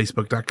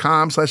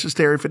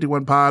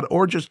 Facebook.com/Hysteria51pod,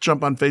 or just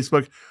jump on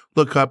Facebook,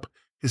 look up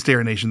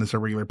Hysteria Nation. That's our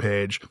regular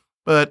page.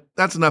 But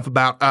that's enough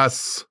about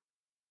us.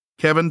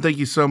 Kevin, thank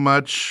you so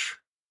much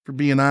for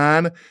being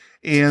on.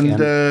 And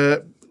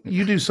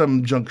you do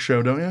some junk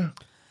show, don't you?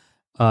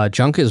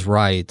 Junk is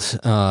right.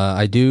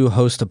 I do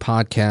host a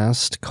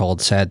podcast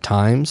called Sad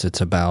Times.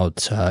 It's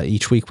about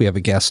each week we have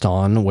a guest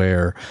on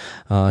where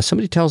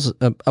somebody tells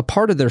a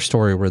part of their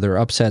story where they're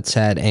upset,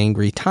 sad,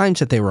 angry, times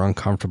that they were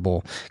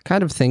uncomfortable,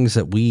 kind of things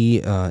that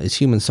we as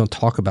humans don't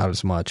talk about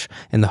as much.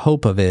 And the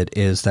hope of it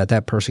is that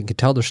that person can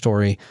tell their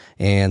story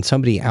and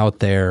somebody out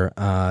there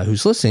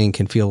who's listening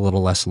can feel a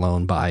little less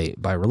alone by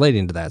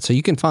relating to that. So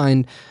you can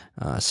find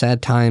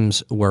Sad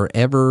Times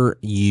wherever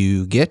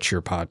you get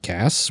your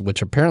podcasts,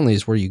 which apparently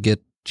is where you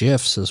get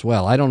GIFs as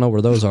well. I don't know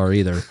where those are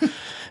either.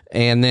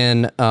 And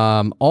then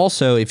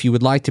also, if you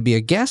would like to be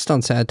a guest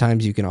on Sad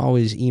Times, you can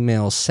always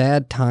email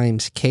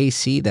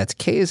sadtimeskc. That's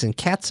K as in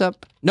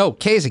catsup. No,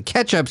 K as in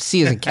ketchup,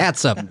 C as in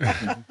catsup.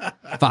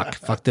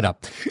 Fucked it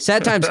up.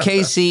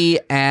 Sadtimeskc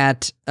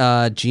at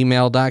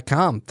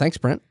gmail.com. Thanks,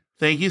 Brent.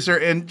 Thank you, sir.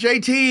 And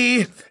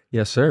JT.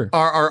 Yes, sir.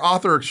 Our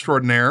author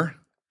extraordinaire.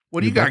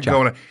 What do you got betcha.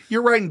 going on?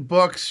 You're writing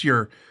books.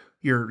 You're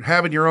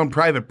having your own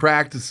private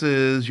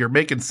practices. You're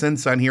making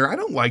sense on here. I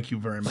don't like you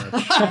very much.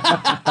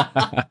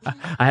 I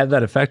have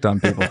that effect on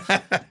people.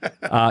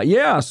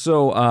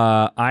 So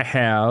I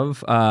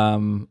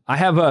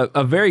have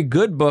a very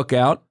good book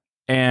out,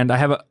 and I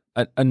have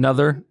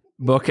another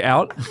book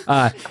out,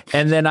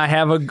 and then I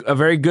have a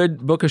very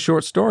good book of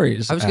short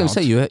stories. I was going to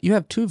say, you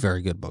have two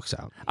very good books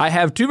out. I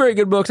have two very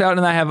good books out,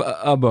 and I have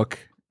a book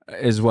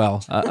as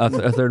well,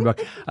 a third book.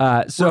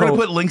 So we're going to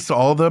put links to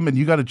all of them, and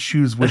you got to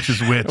choose which is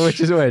which.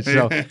 Which is which.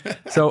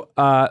 So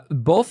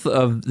both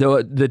of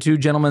the two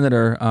gentlemen that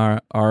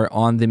are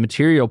on the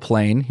material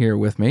plane here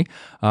with me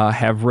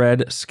have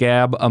read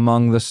Scab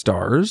Among the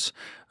Stars,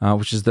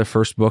 which is the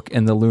first book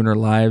in the Lunar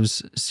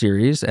Lives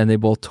series, and they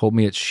both told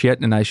me it's shit,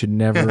 and I should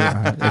never.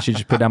 I should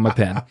just put down my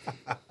pen.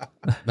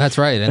 That's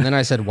right. And then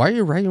I said, "Why are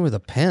you writing with a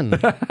pen?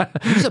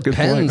 Use a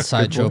pen,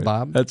 Sideshow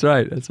Bob." That's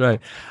right.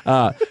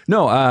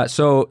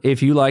 So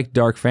if you like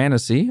dark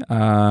fantasy,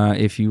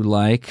 if you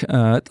like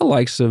the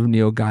likes of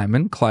Neil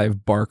Gaiman,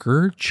 Clive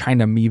Barker,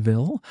 China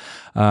Miéville,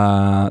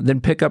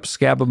 then pick up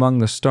Scab Among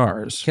the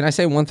Stars. Can I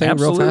say one thing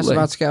real fast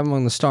about Scab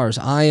Among the Stars?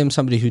 I am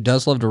somebody who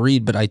does love to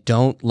read, but I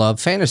don't love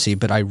fantasy.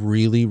 But I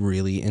really,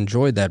 really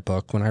enjoyed that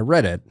book when I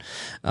read it.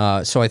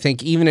 So I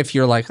think even if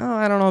you're like, oh,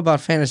 I don't know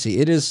about fantasy,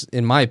 it is,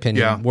 in my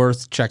opinion, worth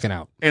checking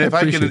out. And if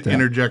I can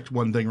interject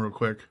one thing real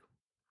quick.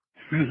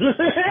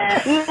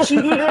 Yeah,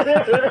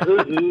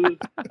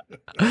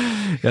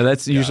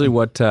 that's usually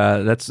what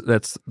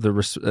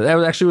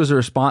that actually was a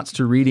response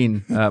to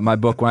reading my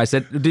book when I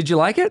said, "Did you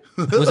like it?"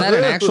 Was that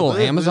an actual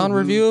Amazon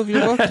review of your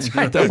book? That's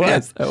right, that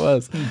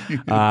was.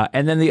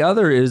 And then the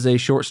other is a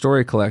short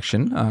story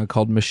collection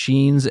called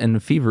Machines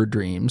and Fever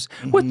Dreams,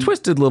 with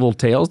twisted little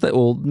tales that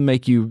will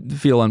make you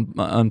feel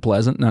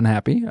unpleasant and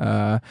unhappy,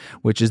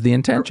 which is the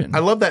intention. I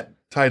love that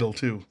title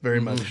too very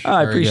much.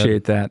 I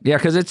appreciate that. Yeah,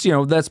 because it's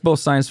that's both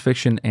science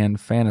fiction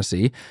and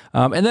fantasy.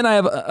 And then I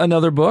have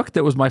another book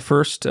that was my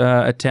first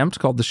attempt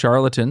called The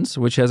Charlatans,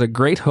 which has a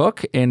great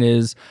hook and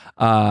is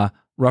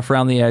rough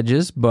around the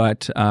edges,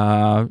 but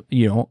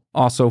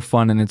also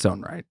fun in its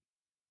own right.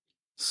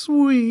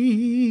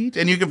 Sweet.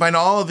 And you can find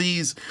all of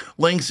these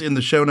links in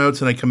the show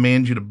notes, and I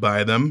command you to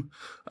buy them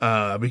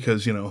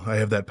because, I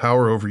have that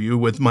power over you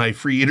with my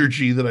free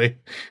energy that I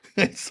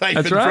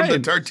siphoned from the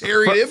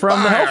Tartarian Empire.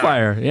 From the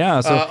Hellfire,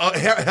 yeah. So,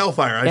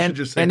 Hellfire, I should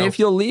just say. And if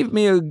you'll leave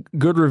me a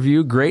good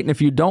review, great. And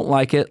if you don't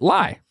like it,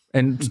 lie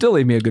and still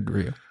leave me a good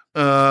review.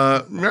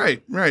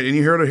 Right. And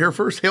you heard it here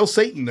first. Hail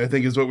Satan, I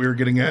think is what we were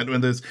getting at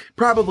with this.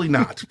 Probably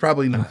not.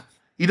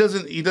 He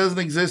doesn't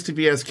exist if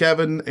you ask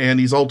Kevin,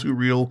 and he's all too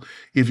real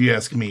if you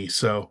ask me.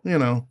 So,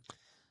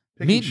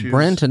 meet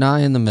Brent and I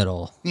in the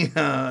middle.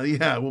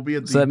 Yeah, we'll be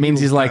at the So that means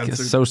he's like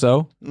concert.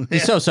 so-so?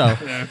 He's so-so.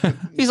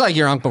 He's like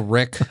your Uncle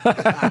Rick.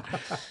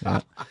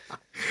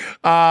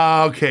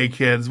 Okay,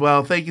 kids.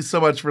 Well, thank you so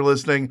much for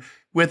listening.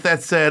 With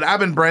that said, I've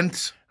been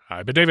Brent.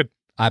 I've been David.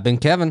 I've been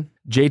Kevin.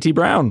 JT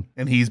Brown.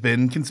 And he's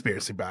been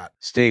Conspiracy Bot.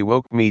 Stay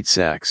woke, meat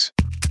sacks.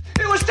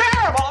 It was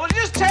terrible. It was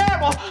just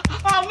terrible.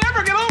 I'll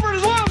never get over it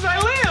as long as I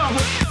live.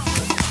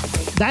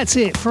 That's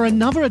it for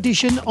another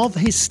edition of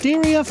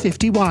Hysteria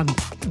 51.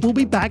 We'll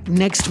be back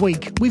next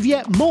week with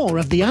yet more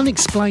of the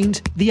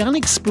unexplained, the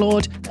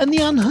unexplored, and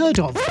the unheard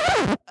of.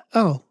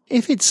 Oh,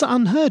 if it's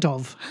unheard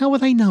of, how will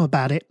they know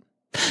about it?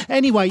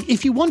 Anyway,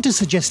 if you want to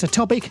suggest a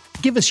topic,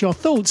 give us your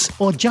thoughts,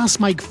 or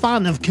just make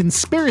fun of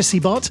Conspiracy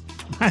Bot,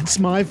 that's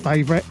my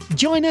favourite.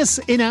 Join us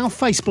in our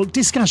Facebook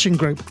discussion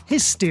group,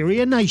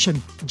 Hysteria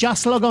Nation.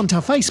 Just log on to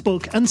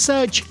Facebook and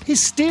search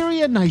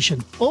Hysteria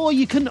Nation, or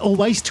you can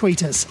always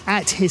tweet us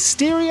at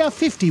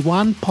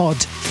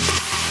Hysteria51pod.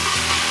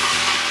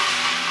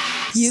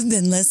 You've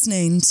been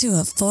listening to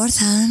a fourth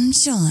hand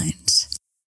joint.